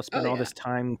they all spend all this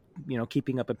time,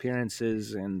 keeping up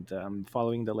appearances and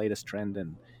following the latest trend.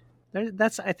 And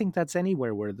I think that's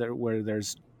anywhere where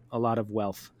there's a lot of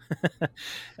wealth.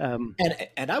 And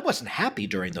I wasn't happy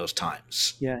during those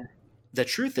times. Yeah. The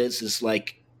truth is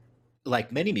like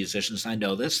many musicians, I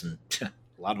know this, and a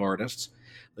lot of artists,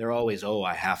 they're always,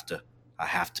 I have to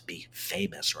be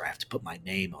famous, or I have to put my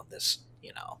name on this.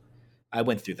 I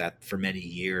went through that for many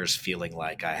years, feeling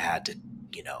like I had to,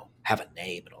 have a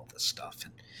name and all this stuff.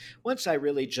 And once I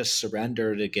really just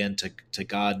surrendered again to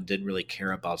God and didn't really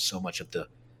care about so much of the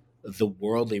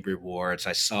worldly rewards,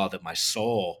 I saw that my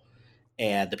soul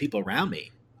and the people around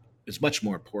me is much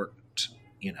more important.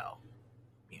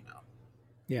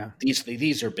 Yeah.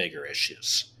 These are bigger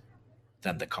issues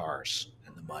than the cars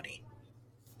and the money.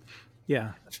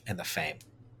 Yeah. And the fame.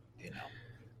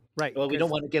 Right. Well, we don't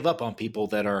want to give up on people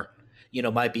that are,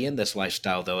 might be in this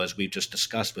lifestyle, though, as we've just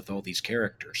discussed with all these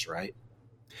characters, right?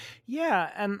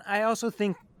 Yeah, and I also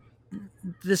think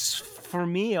this for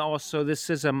me also, this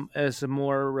is a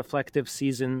more reflective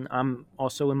season. I'm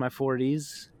also in my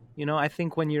 40s. I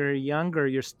think when you're younger,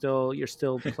 you're still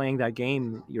playing that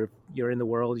game. You're in the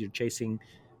world, you're chasing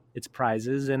its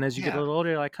prizes, and as you get a Yeah. little older,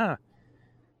 you're like,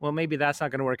 well, maybe that's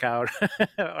not going to work out.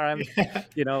 Or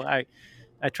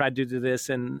I tried to do this,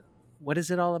 and what is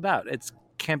it all about? It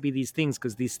can't be these things,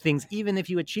 because these things, even if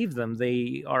you achieve them,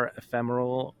 they are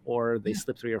ephemeral, or they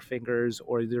slip through your fingers,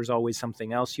 or there's always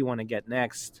something else you want to get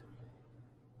next.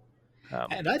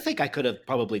 And I think I could have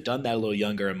probably done that a little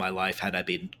younger in my life had I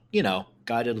been,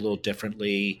 guided a little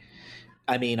differently.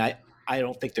 I mean, I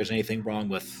don't think there's anything wrong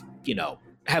with,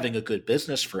 having a good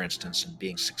business, for instance, and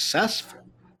being successful.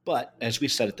 But as we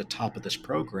said at the top of this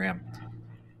program,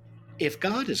 if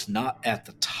God is not at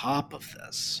the top of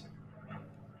this,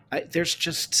 there's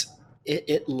just,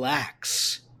 it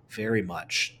lacks very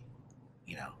much,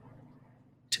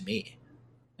 to me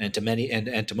and to many,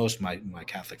 and to most of my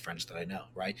Catholic friends that I know,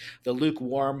 right? The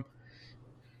lukewarm,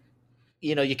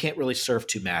 you can't really serve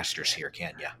two masters here,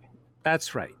 can you?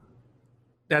 That's right.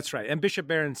 That's right. And Bishop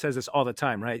Barron says this all the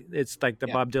time, right? It's like the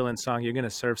Yeah. Bob Dylan song, you're going to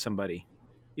serve somebody.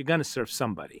 You're going to serve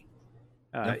somebody.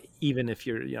 Even if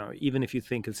even if you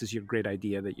think this is your great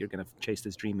idea, that you're going to chase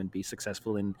this dream and be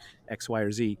successful in X, Y,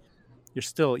 or Z, you're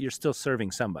still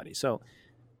serving somebody. So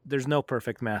there's no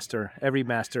perfect master. Every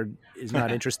master is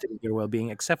not interested in your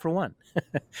well-being, except for one.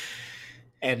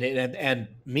 and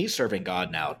me serving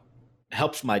God now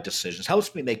helps my decisions,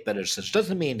 helps me make better decisions.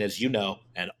 Doesn't mean, as you know,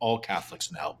 and all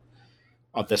Catholics know,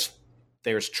 of this,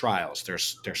 there's trials,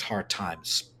 there's hard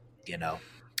times,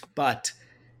 but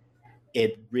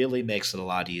it really makes it a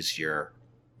lot easier,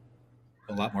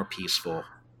 a lot more peaceful,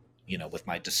 with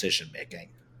my decision making,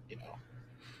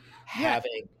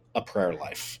 having a prayer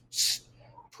life,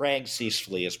 praying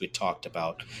ceasefully, as we talked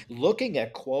about, looking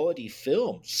at quality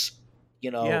films.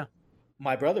 Yeah.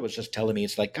 My brother was just telling me,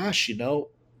 it's like, gosh,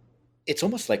 it's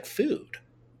almost like food.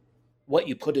 What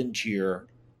you put into your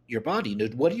body.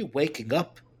 What are you waking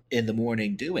up in the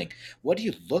morning doing? What are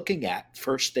you looking at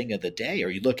first thing of the day? Are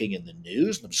you looking in the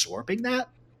news and absorbing that?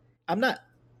 I'm not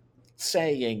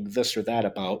saying this or that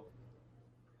about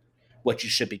what you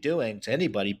should be doing to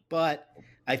anybody, but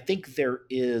I think there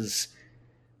is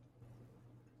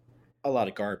a lot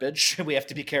of garbage we have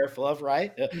to be careful of,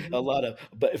 right? Mm-hmm. A lot of,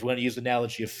 but if we want to use the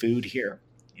analogy of food here,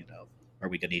 are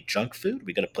we going to eat junk food? Are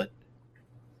we going to put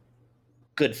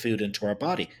good food into our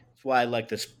body? That's why I like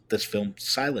this film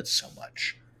Silence so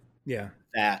much. Yeah.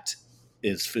 That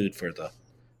is food for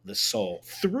the soul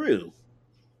through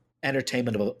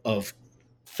entertainment of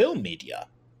film media,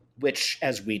 which,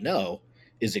 as we know,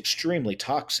 is extremely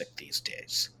toxic these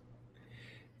days.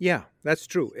 Yeah, that's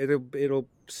true. It'll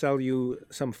sell you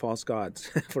some false gods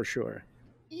for sure.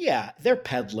 Yeah, they're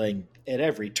peddling at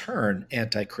every turn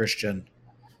anti-Christian,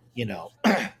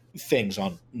 things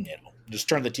on, just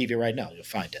turn the TV right now, you'll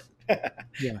find it.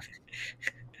 Yeah.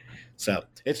 So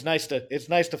it's nice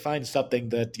to find something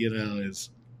that is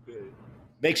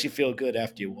makes you feel good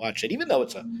after you watch it, even though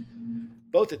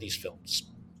both of these films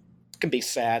can be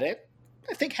sad, and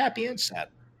I think happy and sad.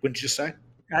 Wouldn't you say?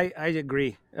 I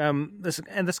agree. And the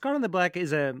Scarlet and the Black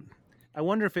is I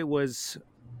wonder if it was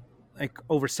like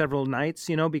over several nights,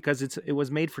 because it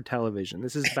was made for television.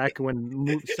 This is back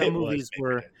when some movies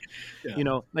were,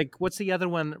 Yeah. like what's the other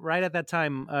one right at that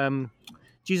time?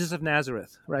 Jesus of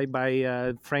Nazareth, right,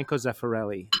 by Franco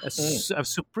Zeffirelli, a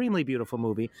supremely beautiful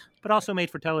movie, but also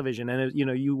made for television, and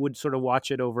you would sort of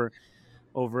watch it over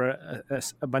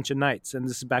a bunch of nights. And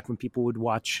this is back when people would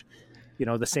watch,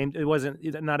 the same. It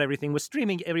wasn't, not everything was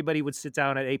streaming. Everybody would sit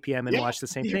down at 8 p.m. and watch the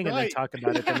same thing, and then talk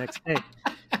about it the next day.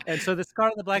 And so the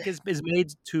Scarlet and the Black is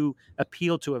made to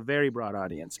appeal to a very broad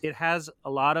audience. It has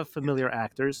a lot of familiar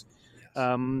actors.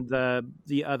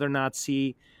 The other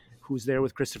Nazi who's there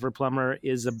with Christopher Plummer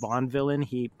is a Bond villain.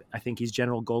 I think he's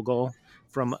General Gogol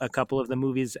from a couple of the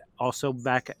movies, also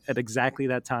back at exactly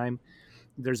that time.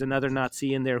 There's another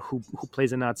Nazi in there who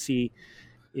plays a Nazi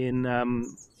in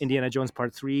Indiana Jones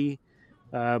Part 3.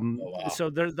 Wow. So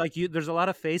there's a lot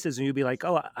of faces, and you'd be like,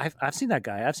 oh, I've seen that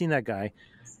guy. I've seen that guy.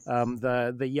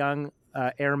 The young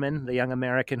airman, the young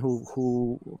American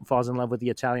who falls in love with the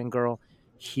Italian girl.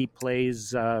 He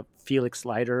plays Felix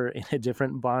Leiter in a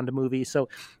different Bond movie. So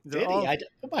did he?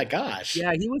 Oh my gosh!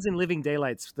 Yeah, he was in Living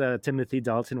Daylights, the Timothy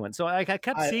Dalton one. So I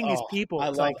kept seeing these people. I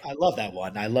love that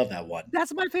one. I love that one.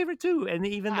 That's my favorite too. And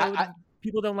even though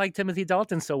people don't like Timothy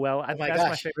Dalton so well, that's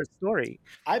my favorite story.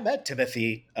 I met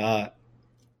Timothy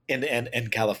in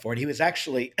California. He was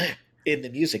actually in the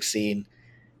music scene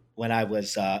when I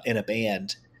was in a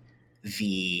band,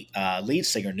 the lead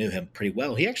singer knew him pretty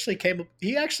well. He actually came.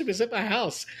 He actually was at my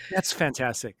house, That's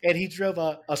fantastic. and he drove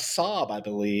a Saab, I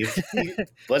believe. He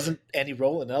wasn't any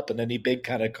rolling up in any big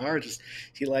kind of car. Just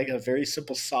he liked a very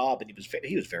simple Saab, and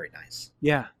he was very nice.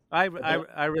 Yeah, I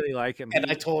really like him. And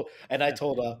I told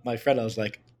my friend, I was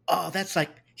like, "Oh, that's like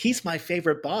he's my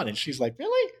favorite Bond," and she's like,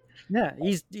 "Really?" Yeah,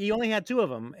 he only had two of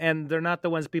them, and they're not the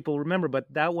ones people remember, but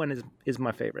that one is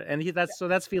my favorite. And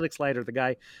that's Felix Leiter, the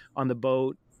guy on the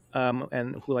boat,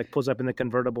 and who like pulls up in the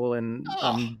convertible, and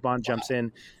Bond jumps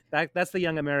in. That's the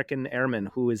young American airman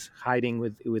who is hiding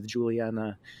with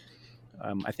Juliana.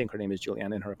 I think her name is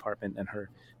Juliana, in her apartment, and her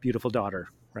beautiful daughter,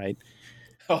 right?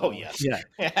 Oh yes,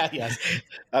 Yeah, yes.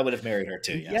 I would have married her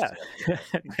too. Yes.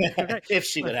 Yeah, if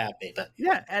she would have me. But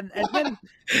yeah,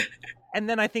 and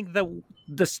then I think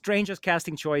the strangest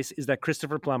casting choice is that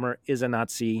Christopher Plummer is a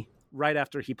Nazi right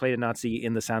after he played a Nazi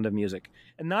in The Sound of Music.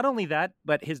 And not only that,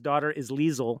 but his daughter is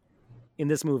Liesel in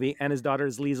this movie, and his daughter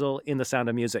is Liesel in The Sound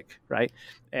of Music, right?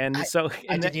 And I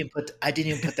didn't even put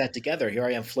that together. Here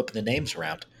I am flipping the names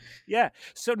around. Yeah.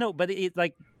 So no, but it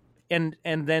like, and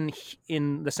then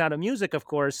in The Sound of Music, of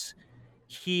course,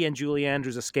 he and Julie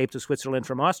Andrews escaped to Switzerland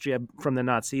from Austria from the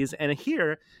Nazis, and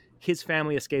here his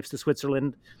family escapes to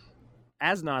Switzerland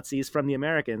as Nazis from the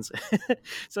Americans.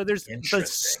 So there's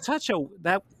such a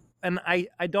that, and I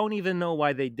don't even know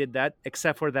why they did that,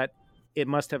 except for that it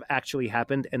must have actually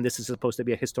happened, and this is supposed to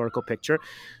be a historical picture.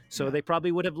 So they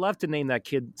probably would have loved to name that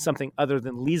kid something other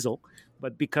than Liesel,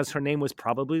 but because her name was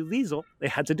probably Liesel, they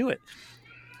had to do it.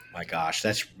 My gosh,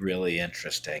 that's really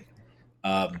interesting.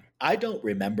 I don't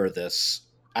remember this.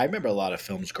 I remember a lot of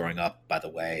films growing up, by the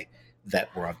way,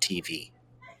 that were on TV.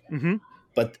 Mm-hmm.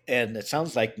 And it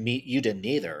sounds like you didn't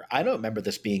either. I don't remember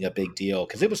this being a big deal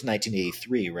because it was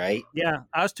 1983, right? Yeah,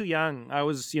 I was too young. I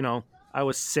was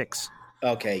 6.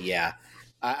 Okay, yeah.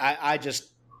 I'm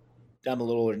a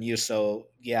little older than you, so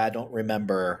yeah, I don't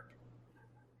remember.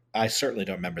 I certainly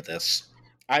don't remember this.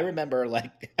 I remember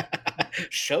like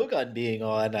Shogun being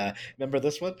on. Remember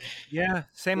this one? Yeah,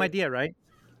 same idea, right?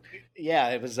 Yeah,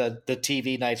 it was the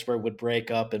TV nights where it would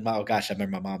break up, and oh gosh, I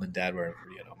remember my mom and dad were,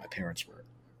 my parents were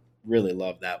really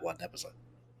loved that one. That was a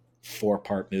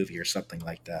 4-part movie or something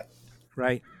like that.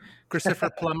 Right. Christopher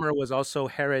Plummer was also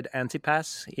Herod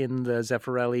Antipas in the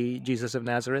Zeffirelli Jesus of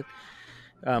Nazareth,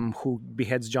 who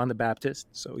beheads John the Baptist.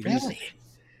 So really?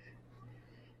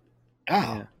 Oh,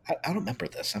 yeah. I don't remember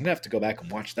this. I'm gonna have to go back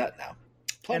and watch that now.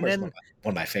 Plummer's one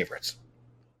of my favorites.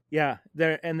 Yeah,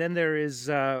 there is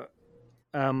an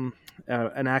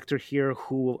actor here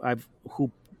who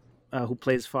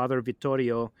plays Father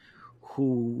Vittorio,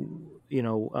 who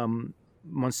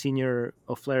Monsignor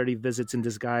O'Flaherty visits in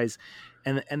disguise,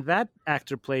 and that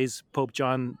actor plays Pope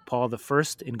John Paul I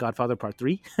in Godfather Part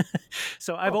 3.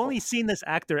 So I've only seen this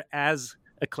actor as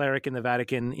a cleric in the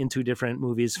Vatican in 2 different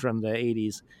movies from the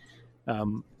 80s.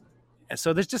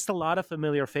 So there's just a lot of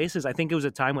familiar faces. I think it was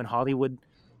a time when Hollywood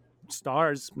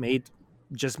stars made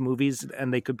just movies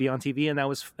and they could be on TV, and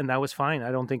that was fine.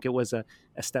 I don't think it was a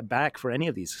step back for any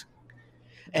of these.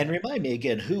 And remind me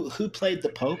again, who played the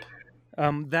Pope?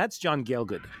 That's John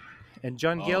Gielgud. And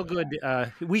John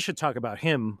Gielgud, we should talk about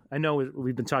him. I know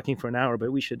we've been talking for an hour, but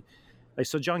we should.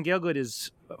 So John Gielgud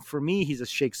is, for me, he's a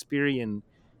Shakespearean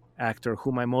actor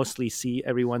whom I mostly see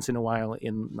every once in a while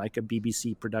in like a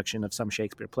BBC production of some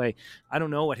Shakespeare play. I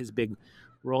don't know what his big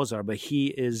roles are, but he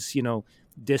is,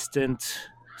 distant,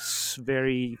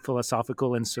 very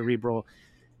philosophical and cerebral.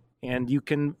 And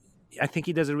I think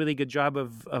he does a really good job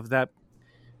of that.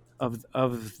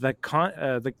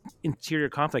 The interior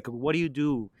conflict. What do you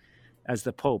do as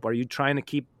the Pope? Are you trying to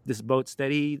keep this boat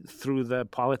steady through the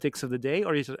politics of the day,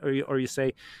 or you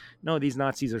say, no, these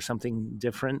Nazis are something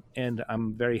different, and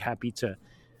I'm very happy to,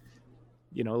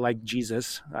 like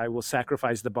Jesus, I will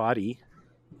sacrifice the body,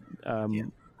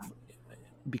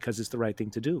 because it's the right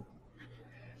thing to do.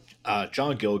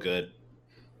 John Gielgud,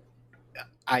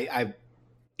 I'm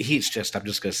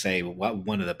just going to say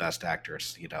one of the best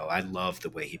actors. I love the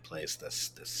way he plays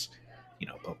this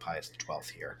Pope Pius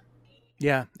XII here.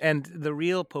 Yeah, and the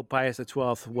real Pope Pius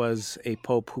XII was a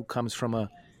pope who comes from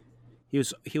he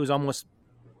was almost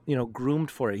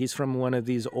groomed for it. He's from one of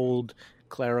these old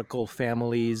clerical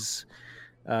families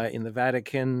in the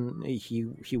Vatican.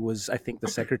 He was, I think, the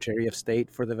Secretary of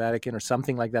State for the Vatican or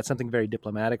something like that, something very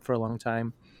diplomatic for a long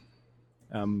time.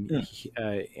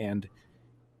 And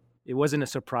it wasn't a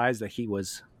surprise that he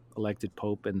was elected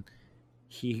Pope, and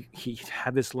he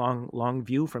had this long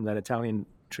view from that Italian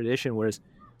tradition. Whereas,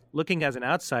 looking as an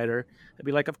outsider, I'd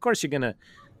be like, of course you're gonna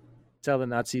tell the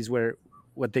Nazis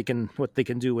what they can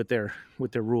do with their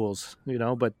rules,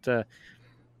 But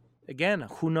again,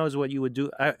 who knows what you would do?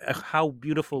 How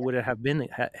beautiful would it have been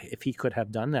if he could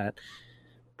have done that?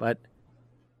 But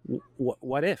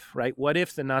what if, right? What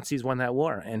if the Nazis won that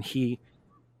war and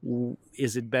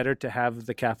is it better to have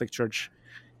the Catholic Church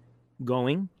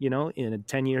going, in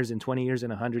 10 years, in 20 years, in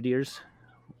 100 years?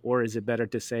 Or is it better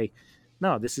to say,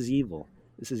 no, this is evil.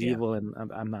 This is evil, and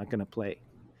I'm not going to play.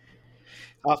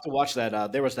 I'll have to watch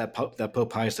that. There was that Pope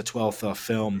Pius XII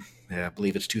film. I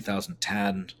believe it's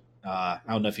 2010. I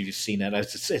don't know if you've seen it.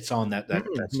 It's on that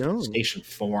station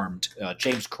formed.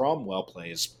 James Cromwell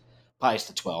plays Pius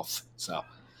XII. So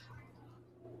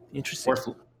interesting.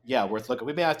 Worth looking.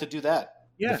 We may have to do that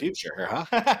in the future here, huh?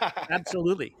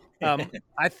 Absolutely.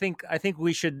 I think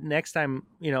we should next time,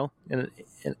 in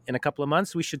a couple of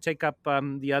months, we should take up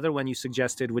the other one you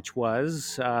suggested, which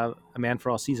was A Man for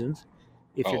All Seasons,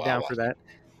 if you're down for that.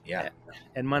 Yeah.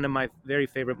 And one of my very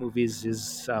favorite movies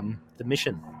is The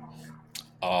Mission.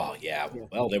 Oh, yeah.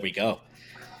 Well, there we go.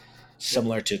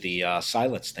 Similar to the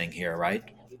Silence thing here, right?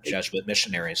 Jesuit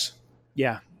missionaries.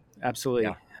 Yeah, absolutely.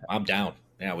 Yeah, I'm down.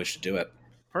 Yeah, we should do it.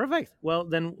 Perfect. Well,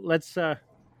 then let's.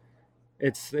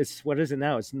 It's what is it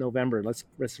now? It's November.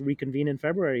 Let's reconvene in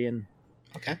February and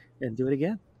do it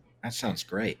again. That sounds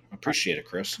great. Appreciate it,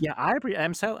 Chris. Yeah,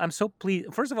 I'm so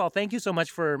pleased. First of all, thank you so much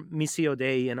for Missio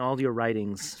Dei and all your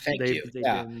writings. Thank you. They've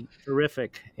been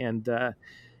terrific, and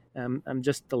I'm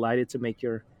just delighted to make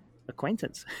your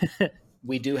acquaintance.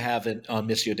 We do have on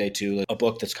Missio Dei too a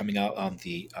book that's coming out on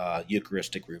the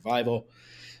Eucharistic revival.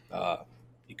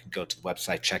 You can go to the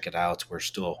website, check it out. We're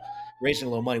still raising a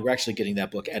little money. We're actually getting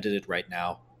that book edited right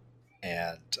now,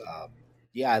 and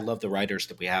I love the writers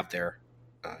that we have there.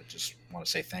 I just want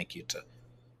to say thank you to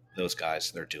those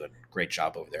guys. They're doing a great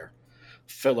job over there.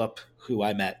 Philip, who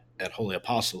I met at Holy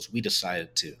Apostles, we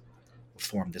decided to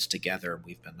form this together.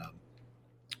 We've been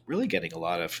really getting a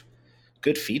lot of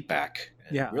good feedback.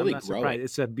 And really growing. Surprised.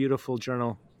 It's a beautiful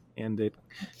journal, and it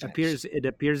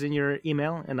appears in your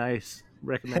email, and I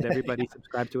recommend everybody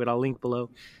subscribe to it. I'll link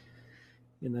below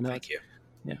in the notes. Thank you.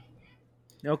 Yeah.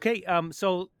 Okay.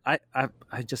 So I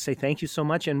just say thank you so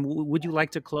much. And would you like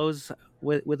to close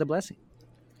with a blessing?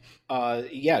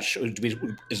 Yeah. Sure.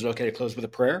 Is it okay to close with a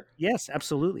prayer? Yes,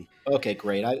 absolutely. Okay,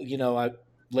 great.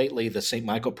 Lately the St.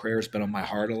 Michael prayer has been on my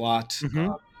heart a lot.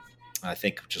 Mm-hmm. I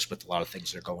think just with a lot of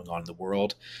things that are going on in the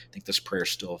world, I think this prayer is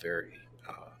still very,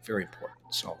 very important.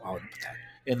 So I'll put that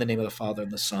in the name of the Father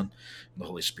and the Son and the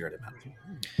Holy Spirit.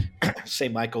 Amen.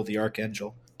 St. Michael, the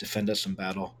Archangel, defend us in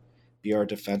battle. Be our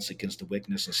defense against the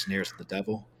wickedness and snares of the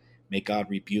devil. May God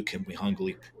rebuke him, we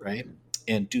humbly pray.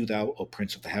 And do thou, O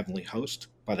Prince of the heavenly host,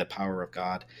 by the power of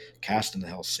God, cast into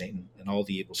hell Satan and all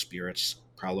the evil spirits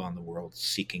prowl on the world,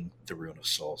 seeking the ruin of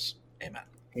souls. Amen.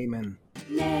 Amen.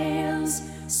 Nails,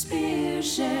 spear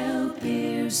shall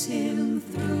pierce him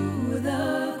through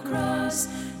the cross.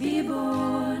 Be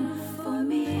born for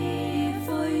me,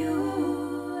 for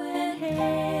you, and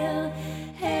hail,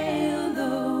 hail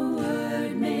the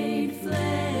Word made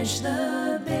flesh,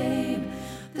 the babe,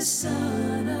 the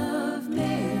Son of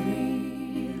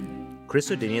Mary. Chris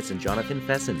Odinius and Jonathan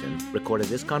Fessenden recorded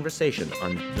this conversation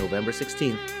on November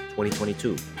 16,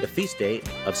 2022, the feast day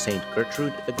of St.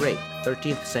 Gertrude the Great,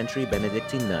 13th century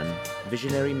Benedictine nun,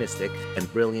 visionary mystic,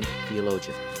 and brilliant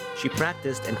theologian. She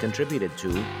practiced and contributed to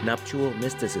nuptial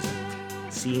mysticism,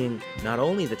 seeing not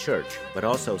only the Church, but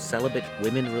also celibate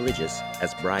women religious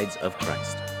as brides of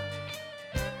Christ.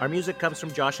 Our music comes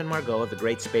from Josh and Margot of the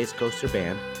Great Space Coaster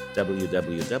Band,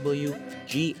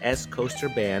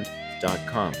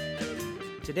 www.gscoasterband.com.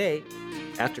 Today,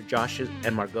 after Josh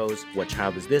and Margot's What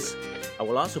Child Is This?, I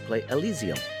will also play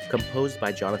Elysium, composed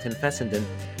by Jonathan Fessenden,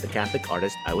 the Catholic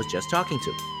artist I was just talking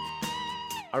to.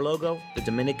 Our logo, the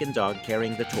Dominican dog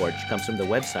carrying the torch, comes from the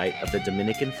website of the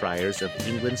Dominican Friars of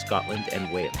England, Scotland,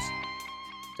 and Wales,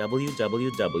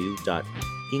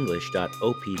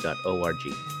 www.english.op.org.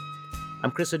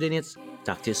 I'm Chris Odinius.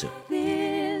 Talk to you soon.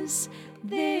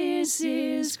 This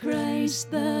is Christ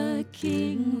the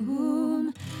King,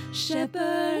 whom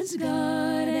shepherds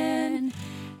guard and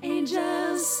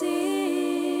angels sing.